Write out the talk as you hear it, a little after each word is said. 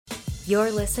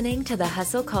You're listening to the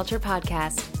Hustle Culture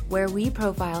Podcast, where we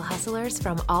profile hustlers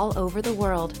from all over the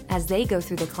world as they go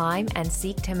through the climb and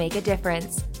seek to make a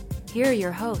difference. Here are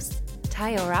your hosts,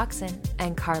 Tayo Roxon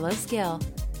and Carlos Gill.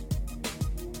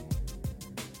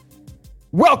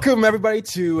 Welcome, everybody,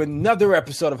 to another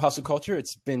episode of Hustle Culture.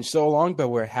 It's been so long, but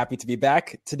we're happy to be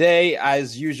back. Today,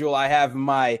 as usual, I have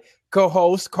my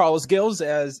co-host, Carlos Gills,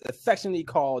 as affectionately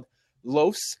called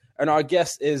Los, and our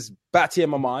guest is Batia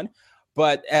Maman.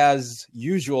 But as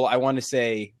usual, I want to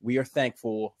say we are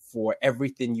thankful for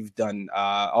everything you've done,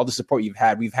 all the support you've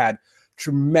had. We've had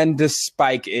tremendous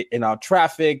spike in our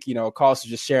traffic. You know, Carlos was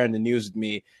just sharing the news with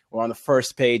me. We're on the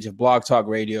first page of Blog Talk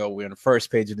Radio. We're on the first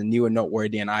page of the New and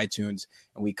Noteworthy on iTunes,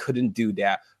 and we couldn't do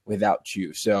that without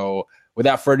you. So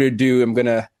without further ado, I'm going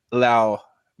to allow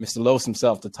Mr. Los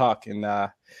himself to talk and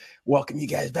welcome you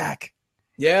guys back.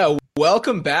 Yeah,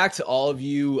 welcome back to all of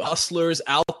you hustlers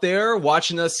out there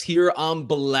watching us here on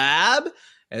Blab,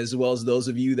 as well as those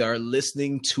of you that are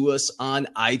listening to us on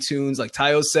iTunes. Like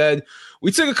Tayo said,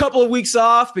 we took a couple of weeks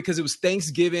off because it was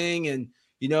Thanksgiving. And,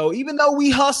 you know, even though we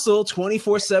hustle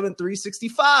 24/7,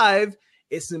 365,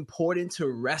 it's important to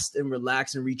rest and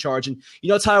relax and recharge. And, you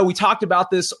know, Tayo, we talked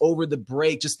about this over the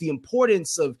break, just the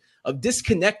importance of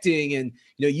disconnecting. And,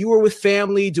 you know, you were with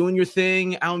family doing your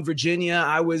thing out in Virginia.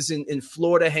 I was in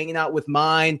Florida hanging out with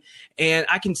mine. And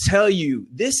I can tell you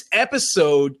this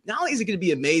episode, not only is it going to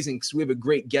be amazing because we have a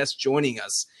great guest joining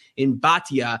us in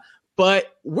Batia,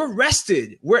 but we're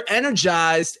rested, we're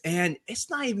energized, and it's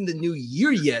not even the new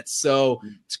year yet. So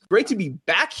it's great to be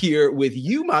back here with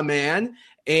you, my man.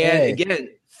 And again,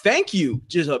 thank you,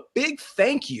 just a big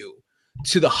thank you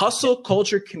to the hustle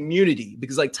culture community,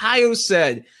 because like Tayo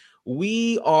said,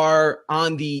 we are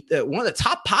on the one of the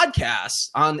top podcasts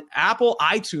on Apple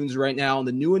iTunes right now in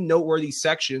the New and Noteworthy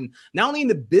section, not only in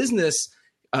the business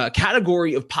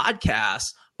category of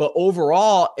podcasts, but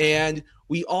overall. And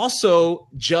we also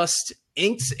just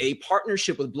inked a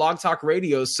partnership with Blog Talk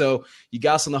Radio. So you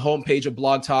got us on the homepage of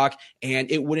Blog Talk,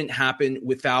 and it wouldn't happen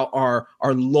without our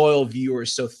loyal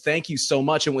viewers. So thank you so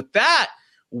much. And with that,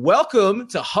 welcome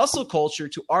to Hustle Culture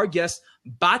to our guest,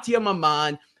 Batia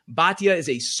Maman. Batia is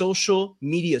a social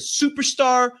media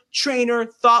superstar, trainer,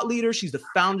 thought leader. She's the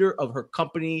founder of her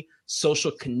company,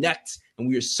 Social Connect, and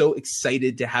we are so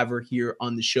excited to have her here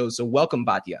on the show. So welcome,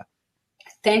 Batia.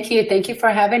 Thank you. Thank you for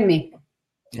having me.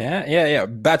 Yeah.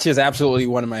 Batia is absolutely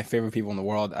one of my favorite people in the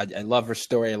world. I love her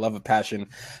story. I love her passion.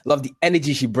 I love the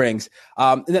energy she brings.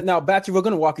 Now, Batia, we're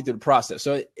going to walk you through the process.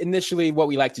 So initially, what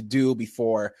we like to do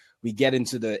before we get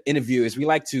into the interview is we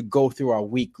like to go through our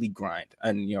weekly grind.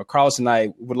 And, you know, Carlos and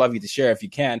I would love you to share if you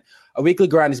can. A weekly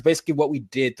grind is basically what we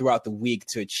did throughout the week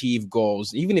to achieve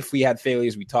goals. Even if we had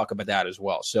failures, we talk about that as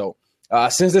well. So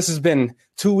since this has been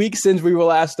 2 weeks since we were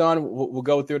last on, we'll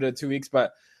go through the 2 weeks,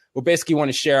 but we'll basically want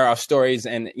to share our stories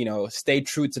and, you know, stay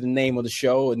true to the name of the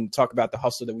show and talk about the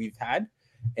hustle that we've had.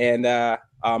 And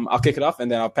I'll kick it off and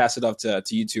then I'll pass it off to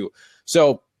you two.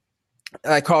 So,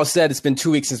 like Carl said, it's been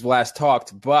 2 weeks since we last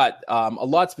talked, but a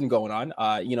lot's been going on.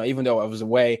 You know, even though I was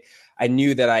away, I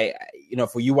knew that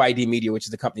for UID Media, which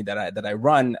is the company that I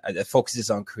run, that focuses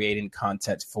on creating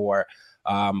content for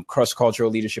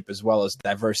cross-cultural leadership as well as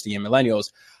diversity and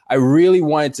millennials. I really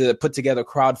wanted to put together a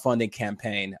crowdfunding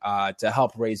campaign to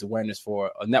help raise awareness for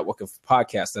a network of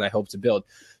podcasts that I hope to build.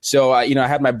 So, I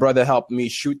had my brother help me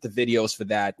shoot the videos for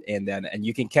that, and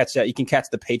you can catch that. You can catch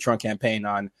the Patreon campaign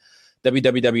on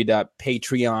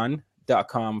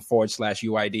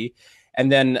www.patreon.com/UID.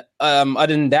 And then other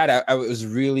than that, I was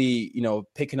really,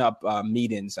 picking up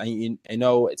meetings. I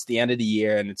know it's the end of the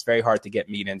year and it's very hard to get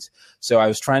meetings. So I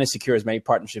was trying to secure as many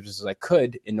partnerships as I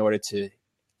could in order to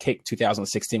kick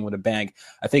 2016 with a bang.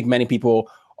 I think many people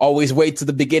always wait to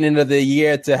the beginning of the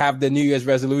year to have the New Year's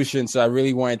resolution. So I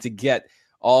really wanted to get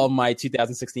all my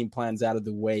 2016 plans out of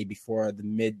the way before the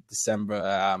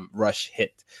mid-December rush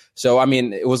hit. So,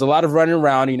 it was a lot of running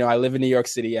around. I live in New York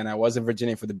City and I was in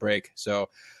Virginia for the break. So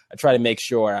I try to make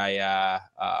sure I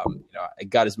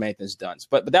got as many things done.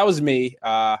 But that was me,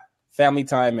 family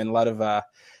time and a lot of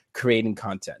creating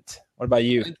content. What about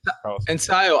you? And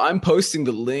Tayo, I'm posting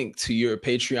the link to your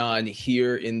Patreon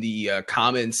here in the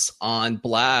comments on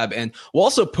Blab, and we'll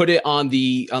also put it on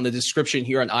the description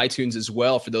here on iTunes as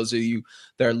well for those of you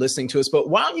that are listening to us.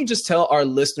 But why don't you just tell our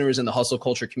listeners in the hustle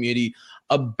culture community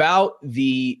about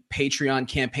the Patreon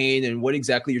campaign and what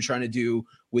exactly you're trying to do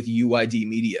with UID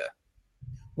Media?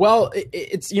 Well,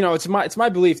 it's my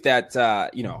belief that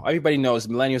everybody knows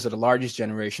millennials are the largest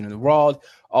generation in the world.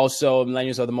 Also,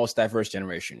 millennials are the most diverse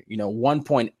generation.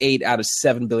 1.8 out of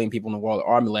 7 billion people in the world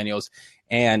are millennials,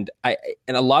 and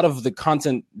a lot of the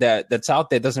content that's out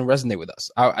there doesn't resonate with us.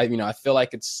 I feel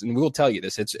like and we will tell you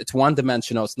this. It's one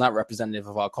dimensional. It's not representative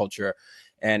of our culture,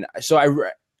 and so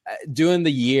during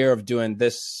the year of doing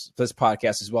this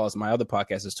podcast, as well as my other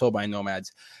podcast, is Told by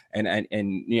Nomads, and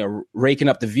raking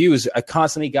up the views, I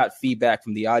constantly got feedback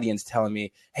from the audience telling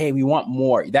me, hey, we want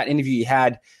more. That interview you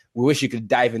had, we wish you could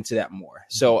dive into that more.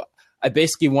 So I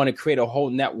basically want to create a whole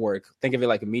network. Think of it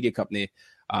like a media company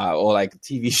or like a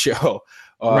TV show.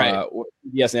 Right.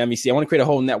 Yes, and NBC. I want to create a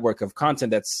whole network of content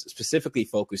that's specifically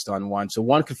focused on one. So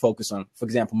one could focus on, for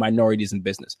example, minorities in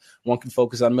business. One could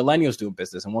focus on millennials doing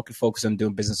business, and one could focus on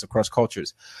doing business across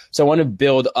cultures. So I want to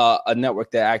build a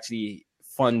network that actually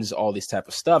funds all this type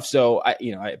of stuff. So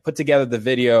I put together the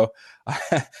video,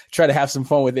 try to have some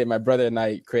fun with it. My brother and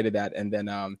I created that, and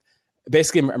then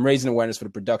basically I'm raising awareness for the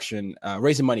production,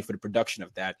 raising money for the production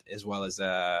of that, as well as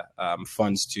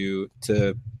funds to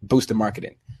boost the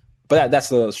marketing. But that's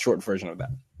the short version of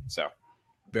that. So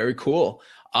very cool.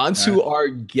 On to our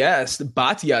guest,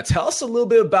 Batya. Tell us a little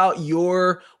bit about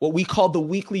what we call the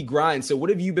weekly grind. So what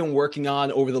have you been working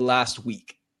on over the last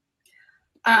week?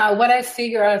 What I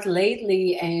figured out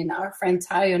lately, and our friend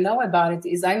Tayo know about it,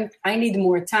 is I need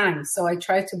more time. So I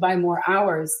try to buy more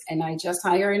hours, and I just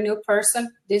hire a new person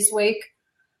this week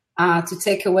to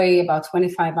take away about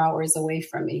 25 hours away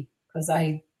from me, because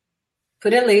I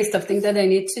put a list of things that I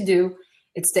need to do.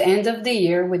 It's the end of the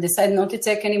year. We decided not to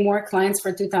take any more clients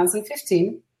for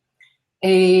 2015.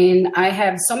 And I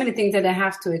have so many things that I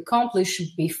have to accomplish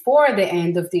before the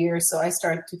end of the year. So I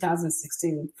started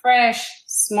 2016 fresh,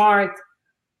 smart.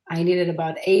 I needed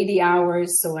about 80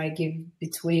 hours. So I give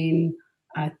between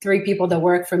 3 people that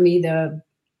work for me the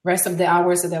rest of the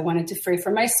hours that I wanted to free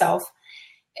for myself.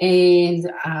 And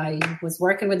I was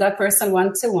working with that person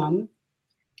one-to-one.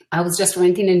 I was just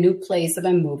renting a new place that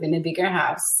I'm moving, a bigger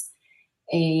house.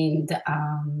 And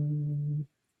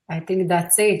I think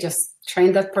that's it. Just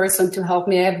train that person to help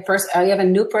me. I have a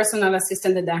new personal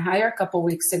assistant that I hired a couple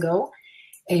weeks ago,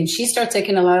 and she started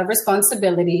taking a lot of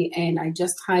responsibility. And I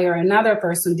just hired another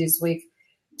person this week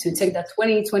to take that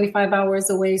 25 hours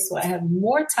away. So I have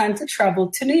more time to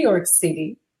travel to New York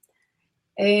City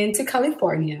and to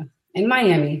California and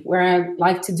Miami, where I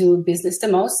like to do business the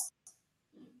most.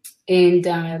 And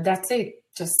that's it.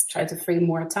 Just try to free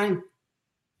more time.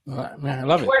 Man, I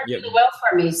love it. It worked really well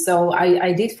for me. So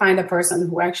I did find a person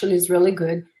who actually is really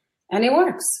good, and it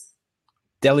works.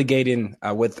 Delegating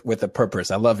with a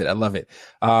purpose. I love it.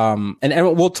 And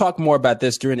we'll talk more about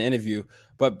this during the interview.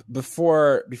 But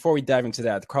before we dive into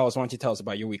that, Carlos, why don't you tell us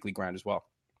about your weekly grind as well?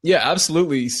 Yeah,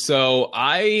 absolutely. So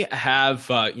I have,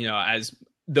 as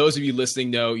those of you listening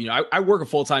know, I work a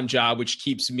full-time job, which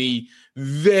keeps me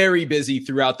very busy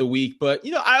throughout the week. But,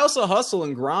 I also hustle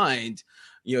and grind,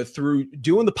 through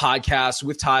doing the podcast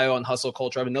with Tayo on Hustle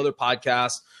Culture. I have another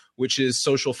podcast, which is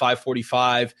Social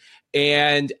 545.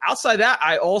 And outside that,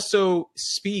 I also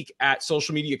speak at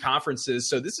social media conferences.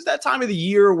 So this is that time of the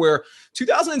year where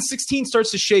 2016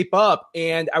 starts to shape up.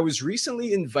 And I was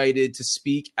recently invited to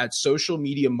speak at Social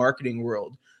Media Marketing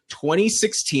World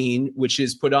 2016, which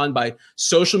is put on by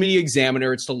Social Media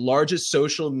Examiner. It's the largest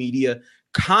social media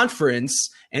conference,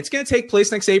 and it's going to take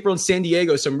place next April in San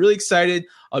Diego. So I'm really excited.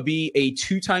 I'll be a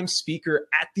 2-time speaker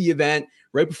at the event.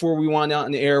 Right before we went out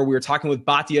in the air, we were talking with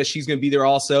Batya. She's going to be there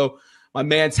also. My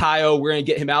man Tayo, we're going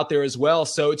to get him out there as well.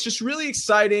 So it's just really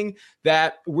exciting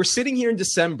that we're sitting here in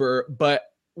December, but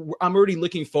I'm already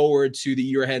looking forward to the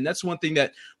year ahead. And that's one thing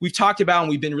that we've talked about and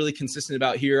we've been really consistent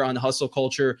about here on Hustle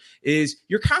Culture is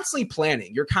you're constantly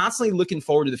planning. You're constantly looking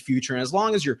forward to the future. And as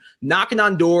long as you're knocking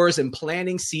on doors and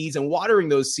planting seeds and watering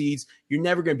those seeds, you're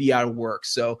never going to be out of work.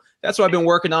 So that's what I've been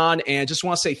working on. And just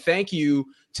want to say thank you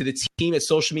to the team at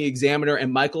Social Media Examiner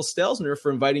and Michael Stelzner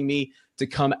for inviting me to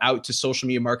come out to Social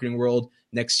Media Marketing World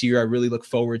next year. I really look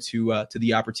forward to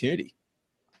the opportunity.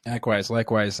 Likewise.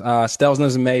 Stelzner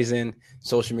is amazing.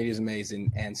 Social media is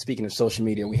amazing. And speaking of social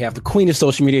media, we have the queen of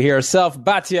social media here herself,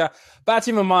 Batya.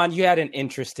 Batya Maman, you had an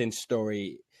interesting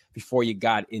story before you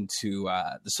got into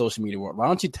the social media world. Why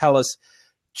don't you tell us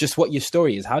just what your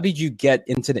story is? How did you get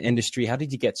into the industry? How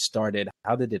did you get started?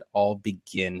 How did it all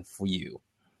begin for you?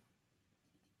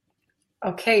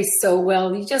 Okay,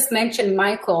 so you just mentioned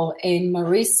Michael and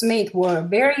Marie Smith were a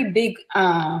very big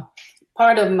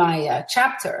part of my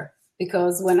chapter.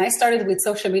 Because when I started with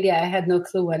social media, I had no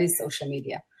clue what is social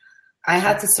media. I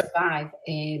had to survive.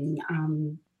 And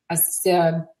as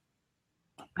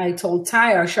I told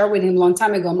Ty, I shared with him a long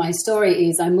time ago, my story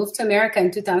is I moved to America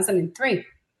in 2003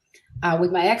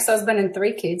 with my ex-husband and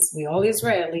 3 kids. We all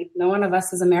Israeli. No one of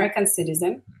us is American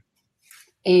citizen.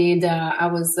 And I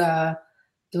was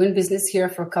doing business here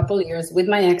for a couple of years with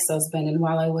my ex-husband. And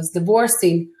while I was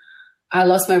divorcing, I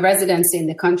lost my residency in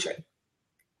the country.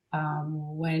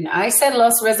 When I said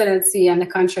lost residency in the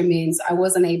country means I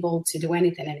wasn't able to do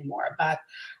anything anymore. But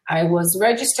I was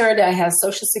registered. I have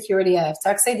Social Security. I have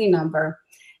tax ID number.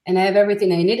 And I have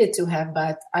everything I needed to have.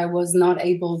 But I was not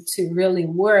able to really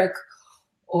work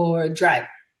or drive.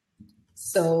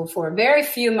 So for a very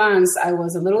few months, I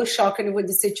was a little shocked with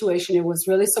the situation. It was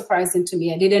really surprising to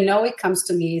me. I didn't know it comes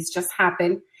to me. It's just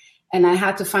happened. And I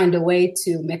had to find a way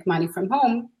to make money from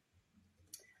home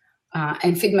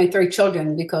and feed my 3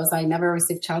 children because I never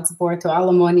received child support or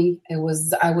alimony. I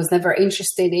was never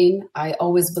interested in. I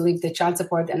always believed that child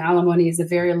support and alimony is a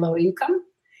very low income.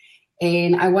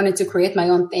 And I wanted to create my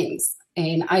own things.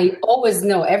 And I always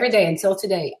know every day until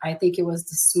today, I think it was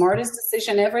the smartest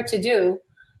decision ever to do.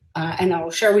 And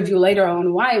I'll share with you later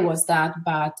on why was that.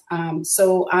 But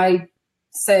so I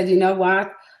said, you know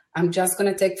what? I'm just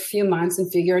going to take a few months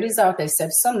and figure this out. I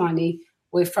saved some money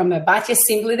from Batya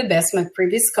Simply the Best, my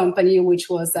previous company, which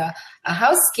was a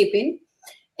housekeeping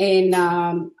and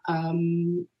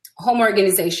home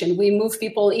organization. We move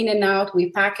people in and out.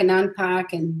 We pack and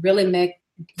unpack and really make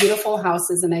beautiful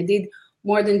houses. And I did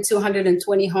more than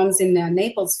 220 homes in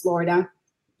Naples, Florida,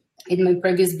 in my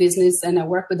previous business. And I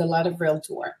work with a lot of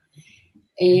realtors.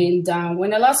 And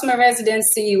when I lost my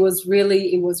residency, it was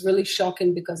really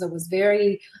shocking because I was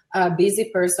very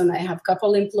busy person. I have a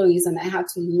couple employees and I had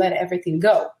to let everything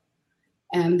go.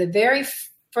 And the very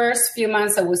first few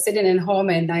months I was sitting at home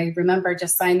and I remember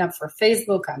just signing up for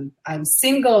Facebook. I'm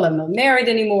single. I'm not married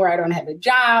anymore. I don't have a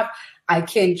job. I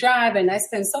can't drive. And I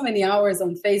spent so many hours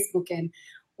on Facebook. And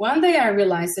one day I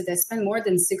realized that I spent more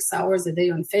than 6 hours a day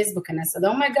on Facebook. And I said,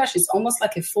 oh my gosh, it's almost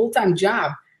like a full-time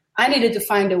job. I needed to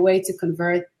find a way to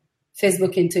convert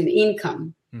Facebook into an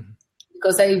income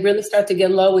because I really started to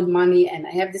get low with money and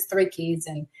I have these 3 kids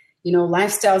and, you know,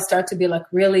 lifestyle started to be like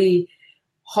really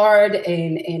hard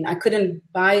and I couldn't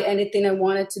buy anything I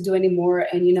wanted to do anymore.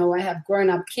 And, you know, I have grown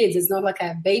up kids. It's not like I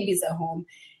have babies at home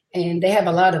and they have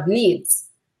a lot of needs.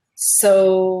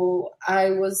 So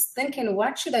I was thinking,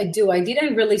 what should I do? I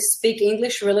didn't really speak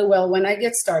English really well when I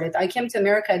get started. I came to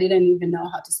America. I didn't even know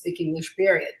how to speak English,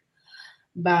 period.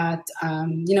 But,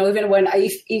 you know, even when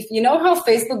if you know how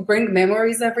Facebook brings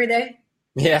memories every day?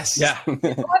 Yes. Yeah. It's one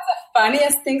of the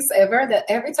funniest things ever that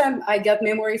every time I get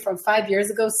memory from 5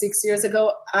 years ago, 6 years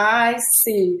ago, I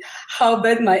see how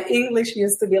bad my English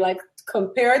used to be like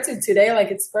compared to today.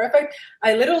 Like it's perfect.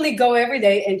 I literally go every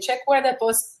day and check where they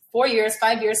post 4 years,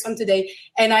 5 years from today.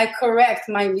 And I correct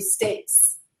my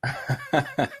mistakes.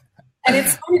 And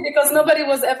it's funny because nobody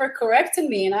was ever correcting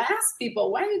me. And I asked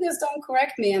people, why you guys don't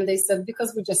correct me? And they said,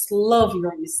 because we just love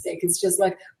your mistake. It's just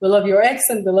like, we love your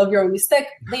accent, we love your mistake.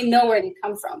 They know where they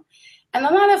come from. And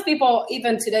a lot of people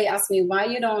even today ask me why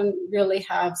you don't really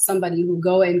have somebody who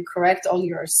go and correct all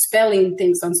your spelling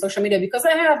things on social media. Because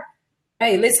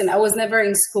hey, listen, I was never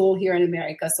in school here in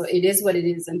America. So it is what it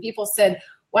is. And people said,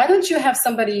 why don't you have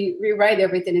somebody rewrite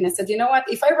everything? And I said, you know what?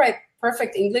 If I write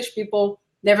perfect English, people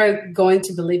never going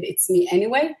to believe it's me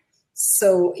anyway.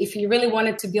 So if you really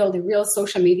wanted to build a real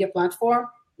social media platform,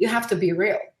 you have to be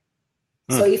real.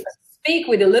 So if I speak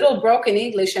with a little broken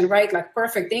English and write like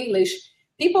perfect English,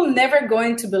 people never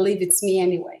going to believe it's me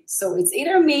anyway. So it's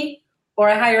either me or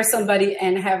I hire somebody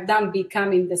and have them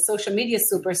becoming the social media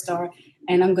superstar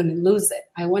and I'm going to lose it.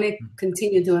 I want to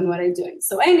continue doing what I'm doing.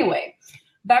 So anyway,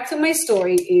 back to my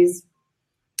story is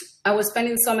I was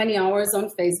spending so many hours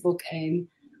on Facebook and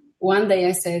one day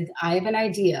I said, I have an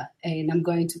idea and I'm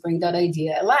going to bring that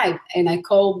idea alive. And I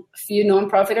called a few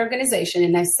nonprofit organizations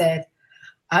and I said,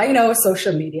 I know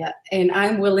social media and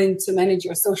I'm willing to manage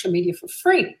your social media for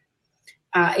free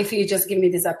if you just give me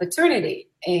this opportunity.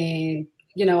 And,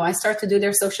 you know, I started to do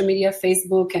their social media,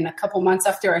 Facebook, and a couple months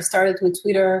after I started with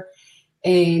Twitter.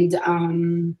 And,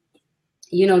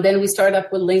 you know, then we started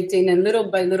up with LinkedIn and little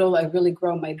by little, I really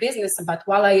grow my business. But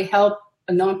while I help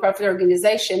a nonprofit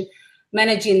organization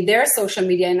managing their social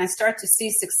media and I start to see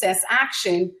success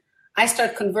action, I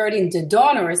start converting the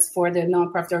donors for the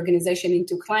nonprofit organization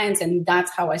into clients. And that's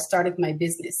how I started my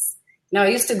business. Now I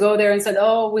used to go there and said,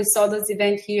 oh, we saw this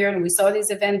event here and we saw this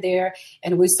event there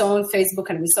and we saw on Facebook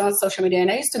and we saw on social media. And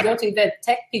I used to go to event,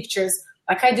 take pictures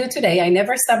like I do today. I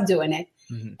never stopped doing it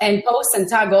and post and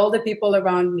tag all the people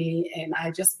around me. And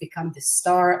I just become the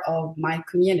star of my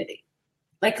community.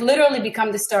 like literally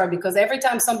become the star, because every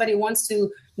time somebody wants to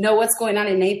know what's going on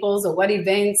in Naples or what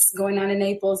events going on in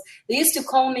Naples, they used to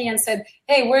call me and said,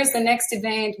 hey, where's the next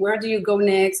event? Where do you go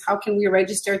next? How can we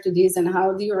register to this? And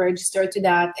how do you register to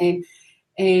that? And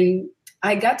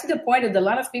I got to the point that a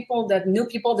lot of people that knew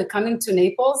people that coming to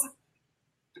Naples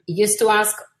used to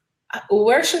ask,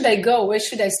 where should I go? Where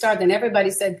should I start? And everybody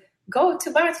said, go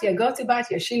to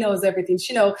Batya. She knows everything.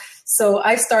 So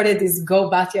I started this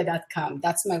gobatya.com.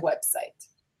 That's my website.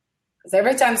 Because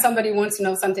every time somebody wants to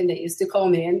know something, they used to call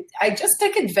me. And I just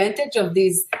take advantage of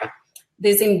this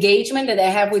engagement that I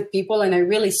have with people, and I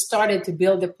really started to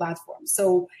build the platform.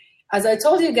 So as I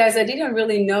told you guys, I didn't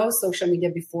really know social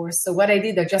media before. So what I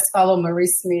did, I just followed Marie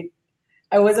Smith.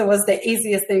 It was the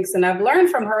easiest things. And I've learned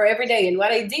from her every day. And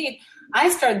what I did, I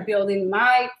started building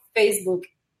my Facebook.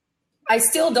 I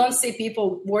still don't see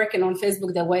people working on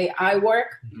Facebook the way I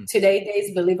work today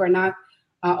days, believe it or not,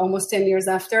 almost 10 years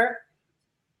after.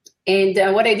 And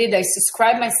what I did, I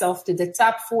subscribed myself to the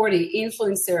top 40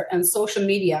 influencer on social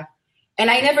media. And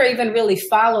I never even really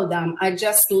followed them. I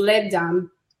just let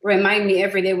them remind me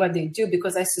every day what they do,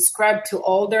 because I subscribe to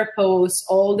all their posts,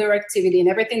 all their activity and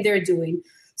everything they're doing.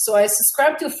 So I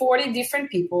subscribe to 40 different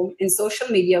people in social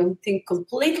media who think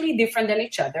completely different than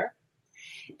each other.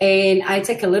 And I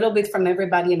take a little bit from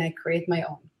everybody and I create my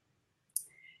own.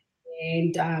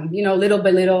 And, little by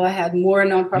little, I had more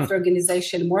nonprofit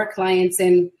organization, more clients.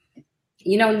 And,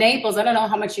 Naples, I don't know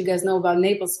how much you guys know about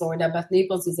Naples, Florida, but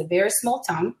Naples is a very small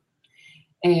town,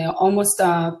 almost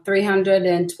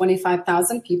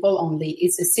 325,000 people only.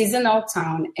 It's a seasonal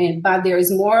town, but there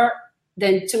is more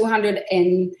than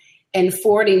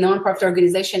 240 nonprofit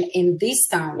organizations in this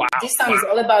town. Wow. This town is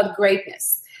all about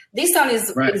greatness. This town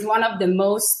is one of the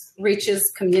most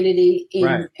richest community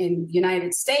in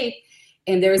United States.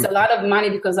 And there is a lot of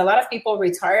money because a lot of people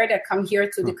retire that come here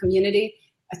to the community,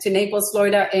 to Naples,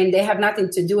 Florida, and they have nothing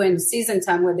to do in season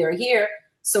time when they're here.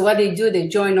 So what they do, they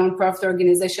join nonprofit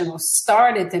organization or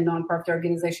started a nonprofit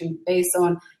organization based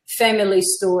on family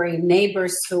story, neighbor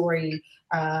story,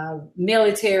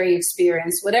 military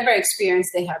experience, whatever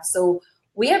experience they have. So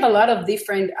we have a lot of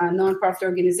different nonprofit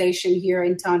organizations here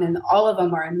in town, and all of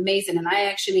them are amazing. And I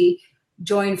actually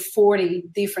joined 40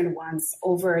 different ones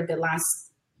over the last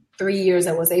 3 years.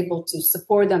 I was able to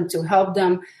support them, to help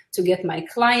them, to get my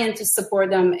client to support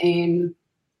them. And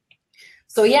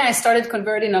so, I started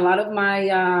converting a lot of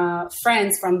my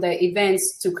friends from the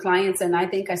events to clients. And I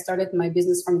think I started my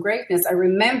business from greatness. I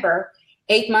remember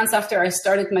 8 months after I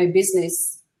started my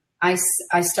business, I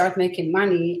started making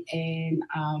money, and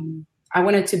I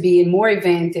wanted to be in more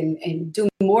events and do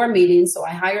more meetings. So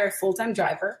I hired a full-time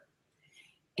driver,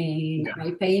 and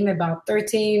I pay him about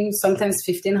 $1,300, sometimes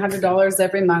 $1,500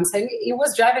 every month. And he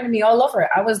was driving me all over.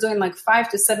 I was doing like 5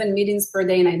 to 7 meetings per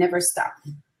day, and I never stopped.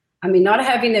 I mean, not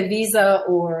having a visa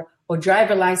or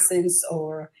driver license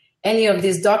or any of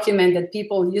these documents that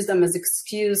people use them as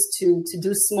excuse to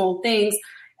do small things.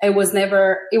 It was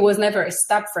never a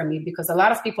stop for me, because a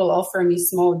lot of people offer me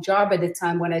small job at the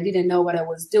time when I didn't know what I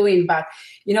was doing. But,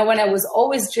 when I was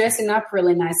always dressing up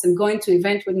really nice and going to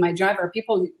event with my driver,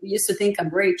 people used to think I'm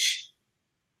rich.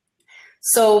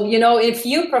 So, if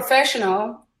you're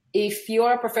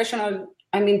a professional,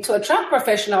 to attract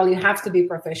professional, you have to be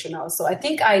professional. So I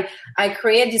think I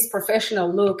create this professional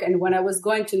look. And when I was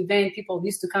going to event, people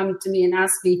used to come to me and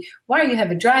ask me, why you have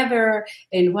a driver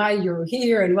and why you're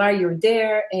here and why you're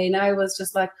there. And I was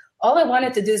just like, all I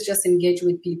wanted to do is just engage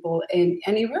with people. And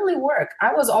it really worked.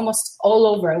 I was almost all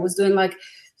over. I was doing like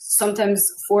sometimes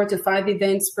 4 to 5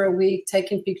 events per week,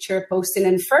 taking picture, posting.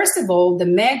 And first of all, the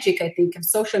magic, I think, of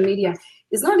social media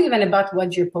is not even about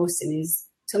what you're posting, is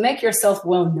to make yourself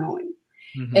well known.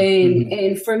 Mm-hmm.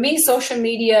 And for me, social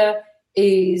media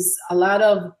is a lot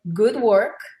of good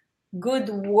work, good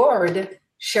word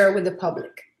shared with the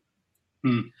public.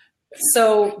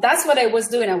 So that's what I was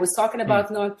doing. I was talking about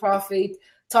nonprofit,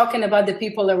 talking about the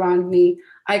people around me.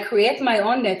 I create my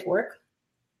own network,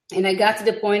 and I got to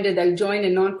the point that I joined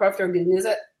a nonprofit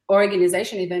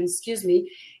organization event,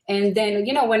 And then,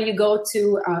 when you go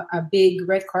to a big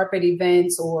red carpet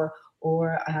event or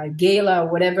a gala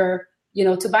or whatever,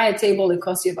 to buy a table, it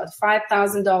costs you about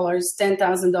 $5,000,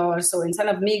 $10,000. So instead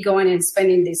of me going and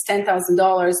spending this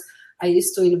 $10,000, I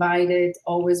used to invite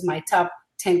always my top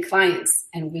 10 clients,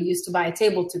 and we used to buy a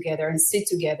table together and sit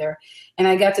together. And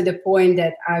I got to the point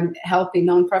that I'm helping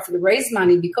nonprofit raise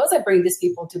money because I bring these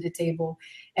people to the table.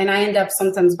 And I end up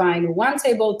sometimes buying 1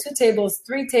 table, 2 tables,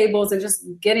 3 tables, and just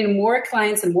getting more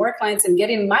clients and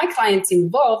getting my clients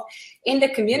involved in the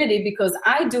community, because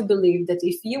I do believe that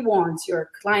if you want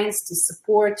your clients to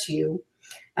support you,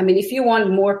 if you want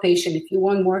more patients, if you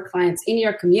want more clients in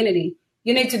your community,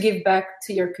 you need to give back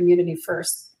to your community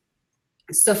first.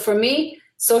 So for me,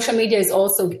 social media is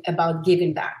also about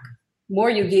giving back. More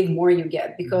you give, more you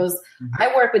get, because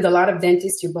I work with a lot of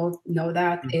dentists. You both know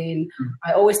that. And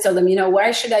I always tell them,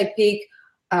 why should I pick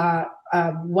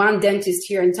one dentist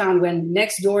here in town when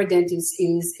next door dentist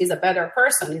is a better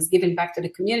person, is giving back to the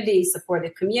community, he support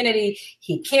the community,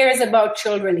 he cares about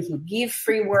children, he gives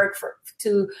free work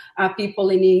to people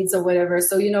in needs or whatever.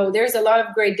 So, there's a lot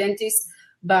of great dentists,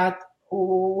 but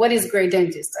what is great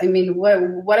dentist? I mean,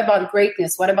 what about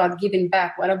greatness? What about giving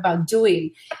back? What about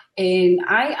doing? And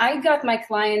I got my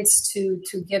clients to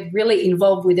get really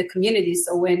involved with the community.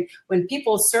 So when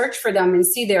people search for them and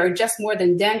see they are just more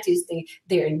than dentists,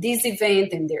 they're in this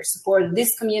event and they're supporting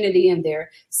this community and they're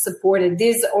supporting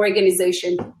this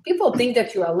organization, people think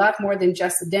that you're a lot more than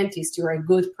just a dentist. You're a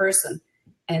good person.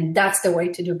 And that's the way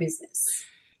to do business.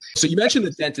 So you mentioned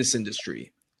the dentist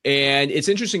industry. And it's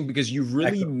interesting because you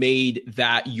really made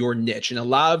that your niche. And a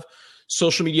lot of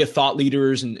social media thought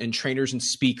leaders and trainers and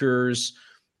speakers,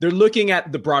 they're looking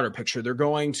at the broader picture. They're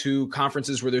going to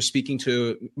conferences where they're speaking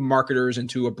to marketers and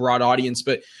to a broad audience.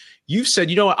 But you've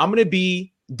said, I'm going to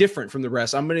be different from the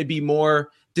rest. I'm going to be more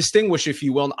distinguished, if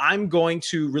you will. And I'm going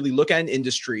to really look at an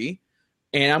industry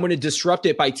and I'm going to disrupt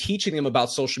it by teaching them about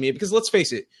social media. Because let's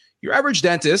face it, your average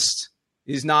dentist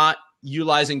is not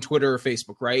utilizing Twitter or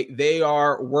Facebook, right? They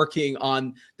are working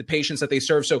on the patients that they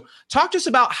serve. So talk to us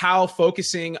about how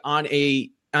focusing on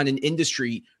an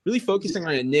industry, really focusing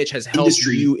on a niche has helped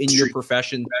you in your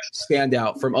profession stand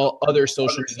out from all other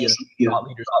social media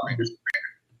leaders.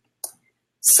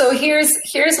 So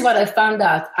here's what I found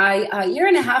out. A year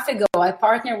and a half ago, I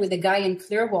partnered with a guy in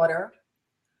Clearwater.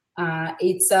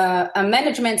 It's a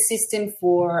management system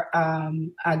for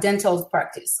dental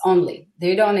practice only.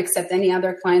 They don't accept any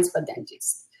other clients but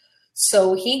dentists.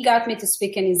 So he got me to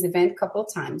speak in his event a couple of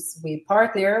times. We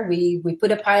partner, we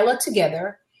put a pilot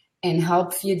together and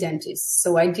help few dentists.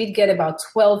 So I did get about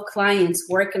 12 clients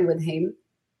working with him.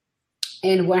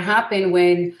 And what happened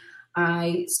when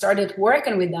I started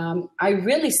working with them, I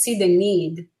really see the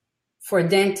need for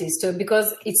dentists too,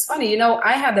 because it's funny,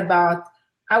 I had about,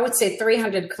 I would say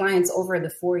 300 clients over the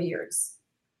 4 years.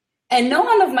 And no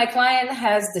one of my clients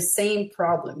has the same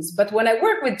problems. But when I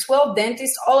work with 12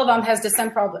 dentists, all of them has the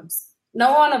same problems.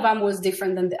 No one of them was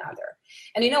different than the other.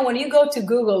 And when you go to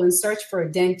Google and search for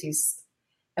a dentist,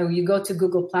 or you go to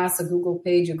Google Plus or Google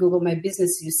Page or Google My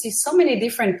Business, you see so many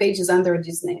different pages under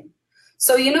this name.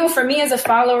 So, for me as a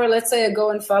follower, let's say I go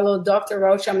and follow Dr.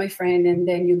 Rocha, my friend, and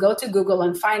then you go to Google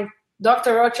and find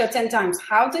Dr. Rocha 10 times.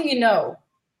 How do you know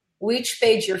which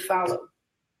page you're following?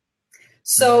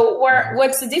 So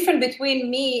what's the difference between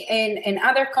me and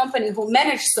other companies who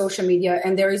manage social media,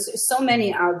 and there is so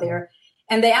many out there,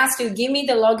 and they ask you, give me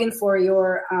the login for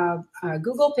your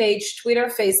Google page, Twitter,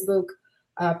 Facebook,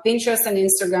 Pinterest, and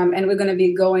Instagram, and we're going to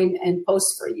be going and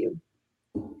post for you.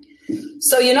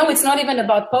 So, it's not even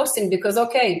about posting because,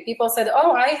 people said,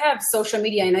 oh, I have social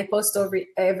media and I post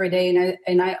every day.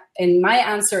 And my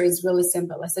answer is really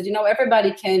simple. I said,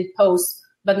 everybody can post,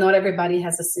 but not everybody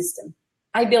has a system.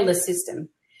 I build a system.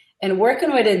 And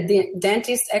working with a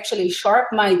dentist actually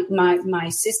sharpened my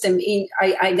system.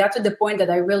 I got to the point that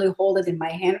I really hold it in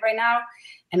my hand right now.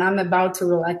 And I'm about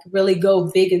to really go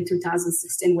big in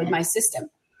 2016 with my system.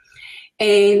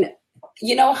 And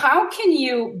how can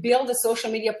you build a social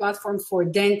media platform for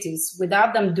dentists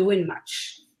without them doing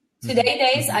much?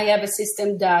 Today, I have a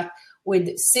system that with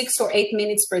 6 or 8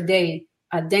 minutes per day,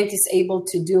 a dentist is able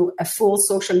to do a full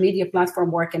social media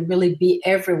platform work and really be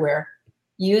everywhere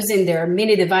using their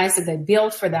mini device that I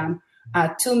built for them,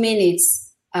 2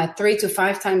 minutes, 3 to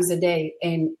 5 times a day.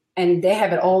 And they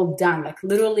have it all done.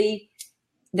 Literally,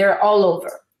 they're all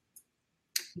over.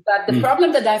 But the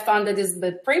problem that I found that is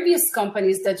the previous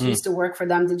companies that used to work for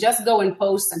them, they just go and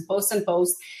post and post and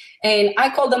post. And I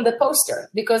call them the poster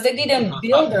because they didn't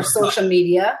build their social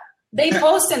media. They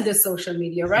post in the social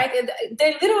media, right?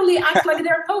 They literally act like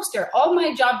they're a poster. All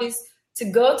my job is to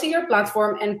go to your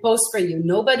platform and post for you.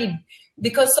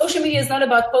 Because social media is not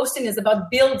about posting, it's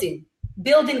about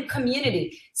building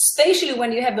community, especially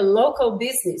when you have a local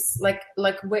business, like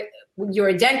you're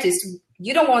a dentist.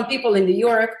 You don't want people in New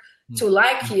York to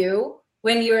like you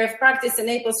when you have practice in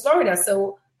Naples, Florida.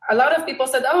 So a lot of people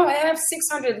said, oh, I have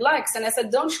 600 likes. And I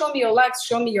said, don't show me your likes,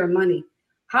 show me your money.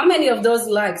 How many of those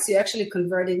likes you actually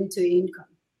converted into income?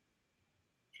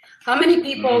 How many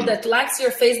people that likes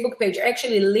your Facebook page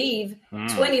actually live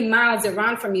 20 miles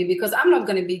around from you? Because I'm not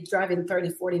going to be driving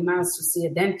 30, 40 miles to see a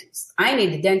dentist. I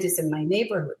need a dentist in my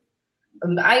neighborhood.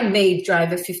 I may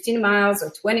drive 15 miles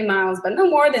or 20 miles, but no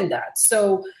more than that.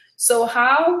 So So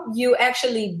how you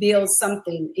actually build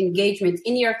something, engagement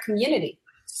in your community.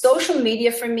 Social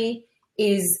media for me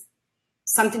is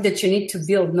something that you need to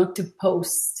build, not to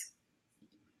post.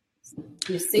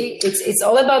 You see, it's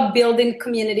all about building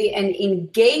community and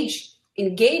engage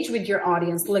with your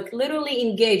audience, like literally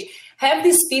engage. Have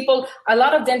these people, a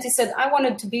lot of dentists said, I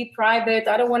wanted to be private.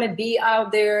 I don't want to be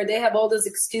out there. They have all those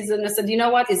excuses. And I said, you know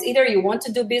what? It's either you want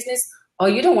to do business or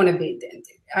you don't want to be a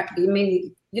dentist. I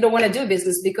mean, you don't want to do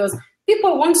business because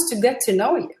people want to get to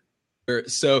know you.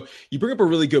 So you bring up a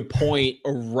really good point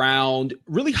around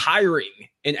really hiring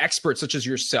an expert such as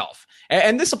yourself.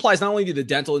 And this applies not only to the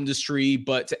dental industry,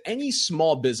 but to any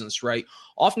small business, right?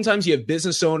 Oftentimes you have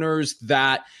business owners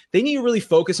that they need to really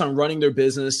focus on running their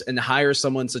business and hire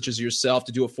someone such as yourself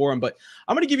to do it for them. But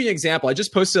I'm going to give you an example. I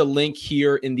just posted a link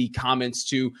here in the comments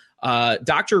to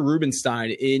Dr.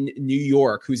 Rubenstein in New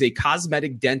York, who's a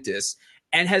cosmetic dentist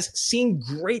and has seen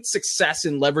great success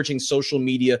in leveraging social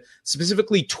media,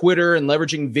 specifically Twitter, and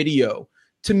leveraging video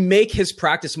to make his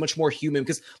practice much more human.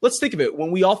 Because let's think of it.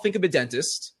 When we all think of a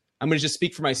dentist, I'm going to just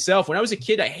speak for myself. When I was a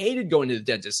kid, I hated going to the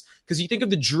dentist because you think of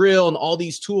the drill and all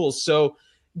these tools. So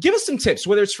give us some tips,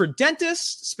 whether it's for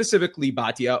dentists, specifically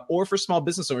Batya, or for small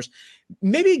business owners.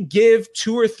 Maybe give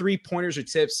 2 or 3 pointers or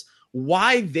tips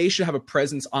why they should have a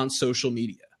presence on social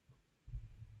media.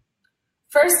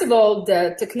 First of all,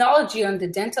 the technology on the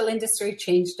dental industry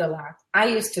changed a lot. I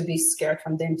used to be scared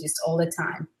from dentists all the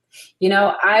time. You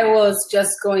know, I was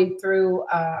just going through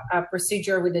a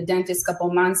procedure with a dentist a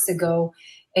couple months ago,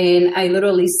 and I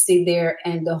literally sit there,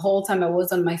 and the whole time I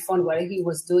was on my phone while he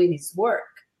was doing his work.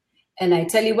 And I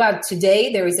tell you what,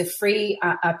 today there is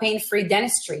a pain-free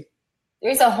dentistry.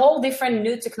 There's a whole different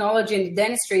new technology in the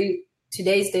dentistry.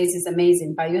 Today's days is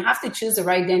amazing, but you have to choose the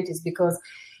right dentist, because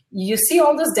you see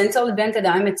all those dental events that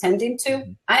I'm attending to.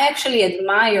 I actually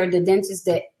admire the dentists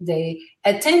that they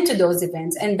attend to those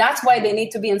events. And that's why they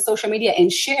need to be on social media and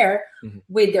share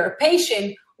with their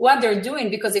patient what they're doing.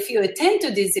 Because if you attend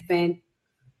to this event,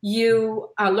 you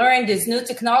learn these new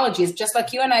technologies, just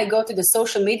like you and I go to the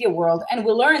social media world, and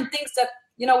we learn things that,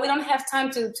 you know, we don't have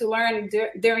time to learn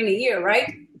during a year, right?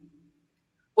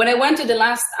 When I went to the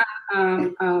last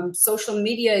social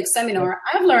media seminar,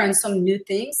 I've learned some new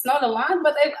things, not a lot,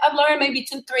 but I've learned maybe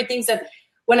 2-3 things that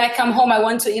when I come home, I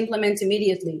want to implement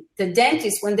immediately. The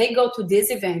dentists, when they go to these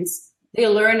events, they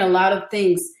learn a lot of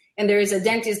things. And there is a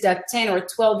dentist that 10 or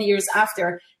 12 years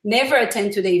after never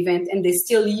attend to the event, and they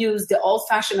still use the old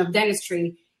fashion of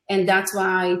dentistry. And that's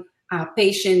why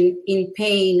patient in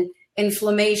pain,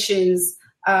 inflammations,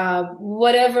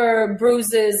 whatever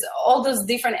bruises, all those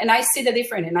different, and I see the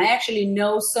different, and I actually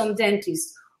know some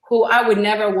dentists who I would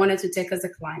never wanted to take as a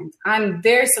client. I'm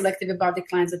very selective about the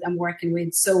clients that I'm working with.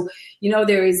 So, you know,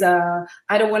 there is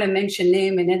I don't want to mention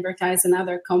name and advertise in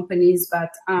other companies,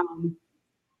 but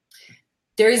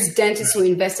there is dentists who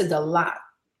invested a lot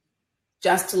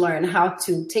just to learn how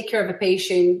to take care of a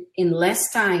patient in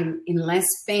less time, in less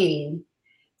pain,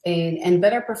 and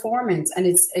better performance.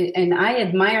 And I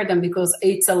admire them, because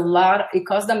it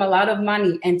costs them a lot of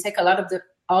money and take a lot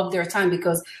of their time.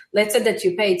 Because let's say that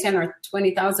you pay $10,000 or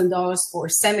 $20,000 for a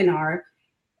seminar,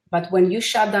 but when you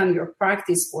shut down your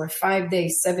practice for 5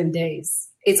 days, 7 days,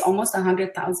 it's almost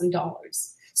 $100,000.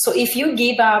 So if you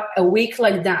give up a week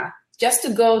like that just to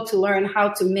go to learn how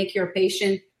to make your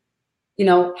patient, you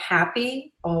know,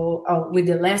 happy or with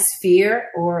the less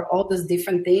fear or all those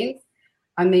different things,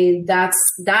 I mean,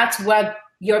 that's what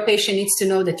your patient needs to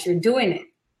know, that you're doing it.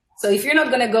 So if you're not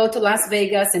going to go to Las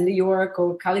Vegas and New York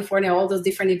or California, all those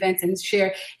different events, and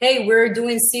share, hey, we're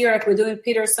doing CEREC, we're doing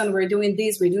Peterson, we're doing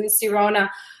this, we're doing Sirona.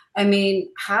 I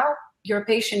mean, how your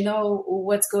patient know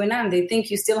what's going on? They think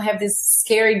you still have this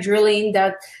scary drilling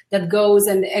that goes,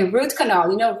 and root canal.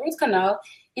 You know, root canal,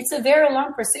 it's a very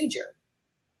long procedure,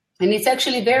 and it's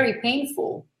actually very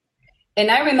painful. And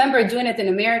I remember doing it in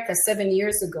America 7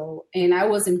 years ago, and I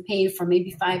was in pain for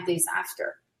maybe 5 days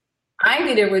after. I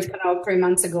did a root canal 3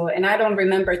 months ago, and I don't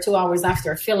remember 2 hours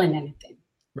after feeling anything.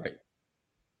 Right.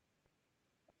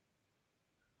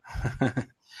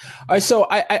 All right, so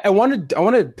I want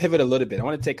to pivot a little bit. I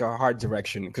want to take a hard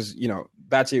direction, because, you know,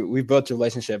 Batya, we've built a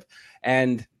relationship,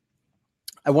 and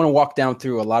I want to walk down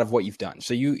through a lot of what you've done.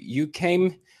 So you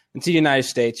came into the United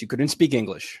States. You couldn't speak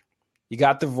English. You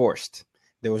got divorced.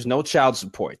 There was no child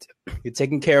support. You're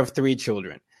taking care of 3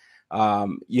 children.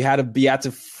 You had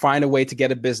to find a way to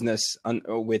get a business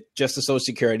with just the Social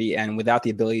Security and without the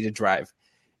ability to drive.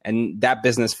 And that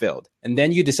business failed. And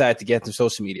then you decided to get into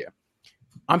social media.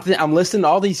 I'm listing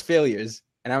all these failures,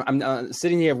 and I'm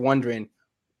sitting here wondering,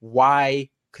 why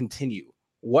continue?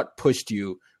 What pushed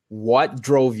you? what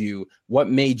drove you? What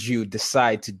made you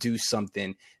decide to do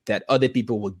something that other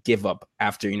people would give up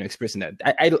after, experiencing that?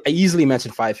 I easily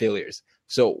mentioned 5 failures.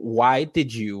 So why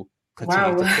did you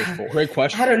continue to push forward? Great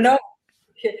question. I don't know.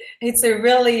 It's a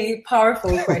really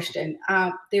powerful question.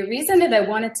 The reason that I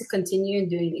wanted to continue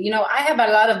doing, I have a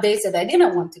lot of days that I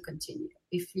didn't want to continue.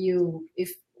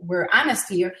 If we're honest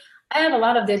here, I have a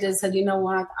lot of days that said, you know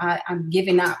what, I'm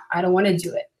giving up. I don't want to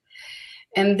do it.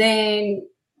 And then,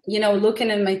 looking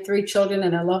at my 3 children,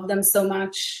 and I love them so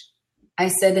much, I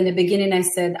said in the beginning,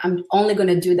 I'm only going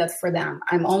to do that for them.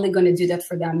 I'm only going to do that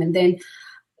for them. And then,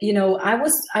 I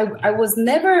was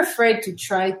never afraid to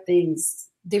try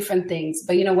different things.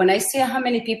 But, when I see how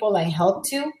many people I help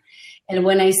to, and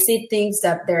when I see things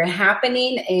that they're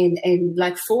happening and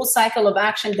like full cycle of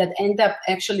action that end up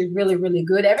actually really, really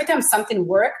good. Every time something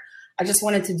worked, I just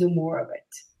wanted to do more of it.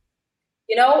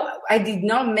 I did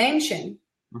not mention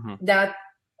that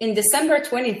in December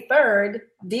 23rd,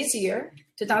 this year,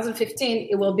 2015,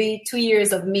 it will be 2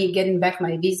 years of me getting back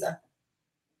my visa.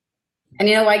 And,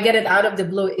 I get it out of the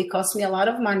blue. It cost me a lot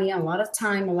of money, a lot of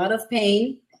time, a lot of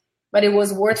pain, but it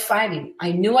was worth fighting.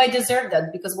 I knew I deserved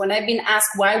that, because when I've been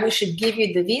asked why we should give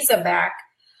you the visa back,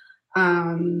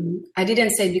 I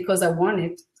didn't say because I want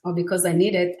it or because I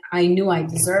need it. I knew I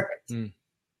deserved it.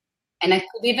 And I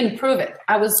could even prove it.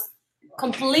 I was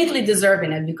completely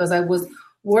deserving it because I was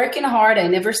working hard. I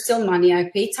never steal money.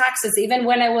 I pay taxes. Even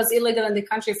when I was illegal in the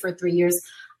country for 3 years,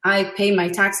 I pay my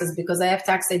taxes because I have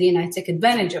tax ID and I take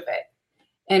advantage of it.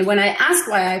 And when I asked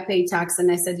why I pay tax,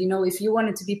 and I said, if you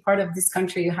wanted to be part of this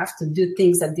country, you have to do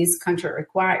things that this country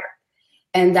require.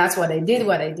 And that's what I did.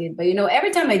 But,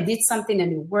 every time I did something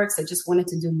and it works, I just wanted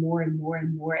to do more and more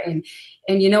and more. And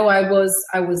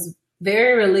I was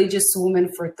very religious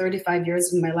woman for 35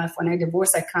 years in my life. When I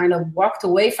divorced, I kind of walked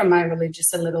away from my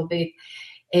religious a little bit.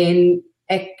 And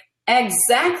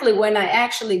exactly when I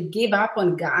actually gave up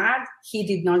on God, he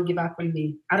did not give up on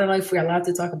me. I don't know if we're allowed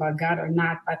to talk about God or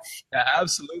not, but yeah,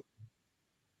 absolutely.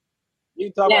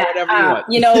 You talk about whatever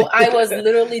you want. I was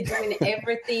literally doing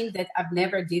everything that I've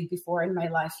never did before in my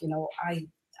life.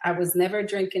 I was never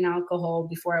drinking alcohol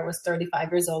before I was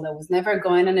 35 years old. I was never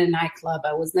going in a nightclub.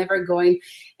 I was never going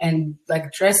and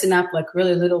like dressing up like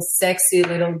really little sexy,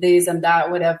 little this and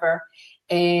that, whatever.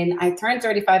 And I turned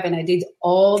 35 and I did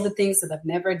all the things that I've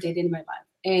never did in my life.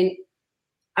 And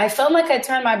I felt like I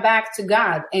turned my back to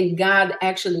God, and God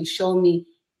actually showed me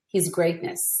his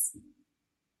greatness.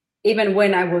 Even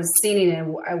when I was sinning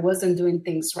and I wasn't doing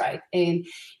things right. And,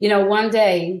 one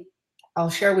day, I'll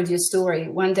share with you a story.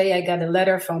 One day I got a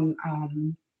letter from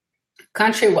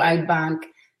Countrywide Bank,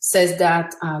 says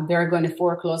that they're going to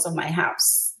foreclose on my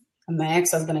house. And my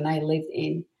ex-husband and I lived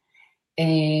in.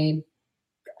 And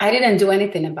I didn't do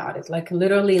anything about it, like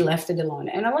literally left it alone.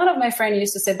 And a lot of my friends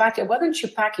used to say, Batya, why don't you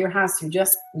pack your house?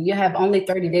 You have only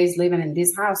 30 days living in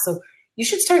this house. So you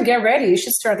should start get ready. You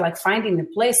should start like finding a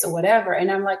place or whatever. And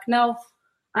I'm like, no,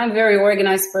 I'm a very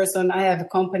organized person. I have a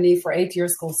company for 8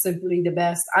 years called Simply the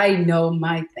Best. I know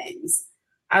my things.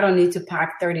 I don't need to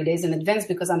pack 30 days in advance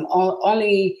because I'm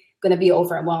only going to be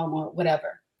overwhelmed or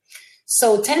whatever.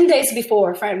 So 10 days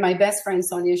before, my best friend,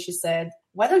 Sonia, she said,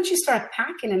 why don't you start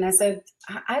packing? And I said,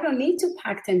 I don't need to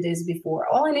pack 10 days before.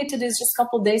 All I need to do is just a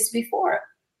couple days before.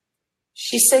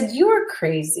 She said, you're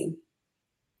crazy.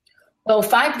 Well,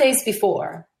 5 days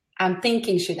before, I'm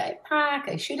thinking, should I pack?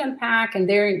 I shouldn't pack. And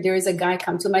there is a guy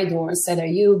come to my door and said, are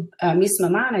you Miss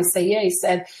Maman? I say, yeah. He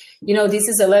said, this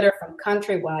is a letter from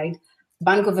Countrywide.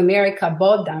 Bank of America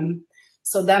bought them.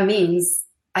 So that means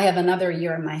I have another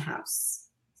year in my house.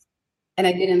 And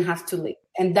I didn't have to leave.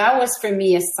 And that was for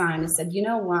me a sign. I said, you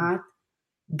know what?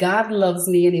 God loves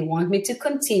me and he wants me to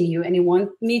continue and he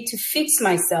wants me to fix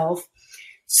myself.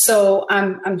 So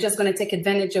I'm just going to take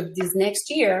advantage of this next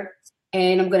year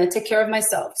and I'm going to take care of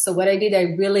myself. So what I did,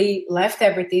 I really left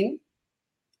everything.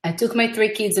 I took my 3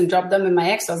 kids and dropped them in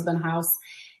my ex-husband's house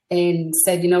and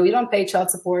said, you don't pay child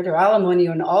support or alimony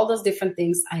and all those different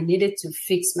things. I needed to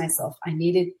fix myself. I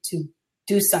needed to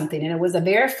do something. And it was the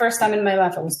very first time in my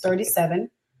life. I was 37.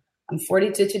 I'm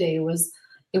 42 today. It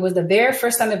was the very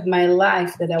first time of my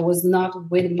life that I was not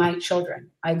with my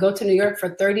children. I go to New York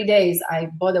for 30 days. I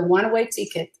bought a one-way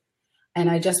ticket and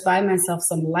I just buy myself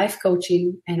some life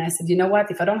coaching. And I said, you know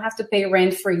what? If I don't have to pay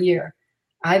rent for a year,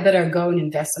 I better go and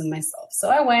invest in myself. So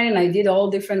I went and I did all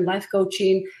different life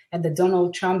coaching at the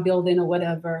Donald Trump building or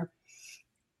whatever.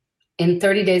 And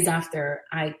 30 days after,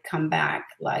 I come back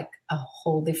like a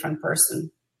whole different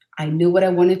person. I knew what I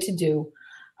wanted to do.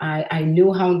 I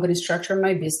knew how I'm going to structure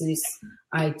my business.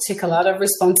 I took a lot of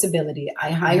responsibility.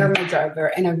 I hired my driver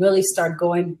and I really start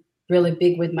going really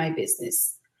big with my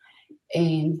business.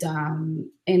 And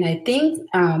I think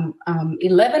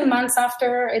 11 months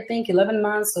after, 11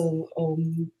 months or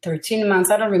 13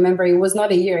 months, I don't remember. It was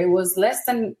not a year. It was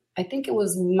I think it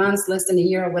was months, less than a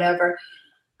year or whatever.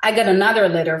 I got another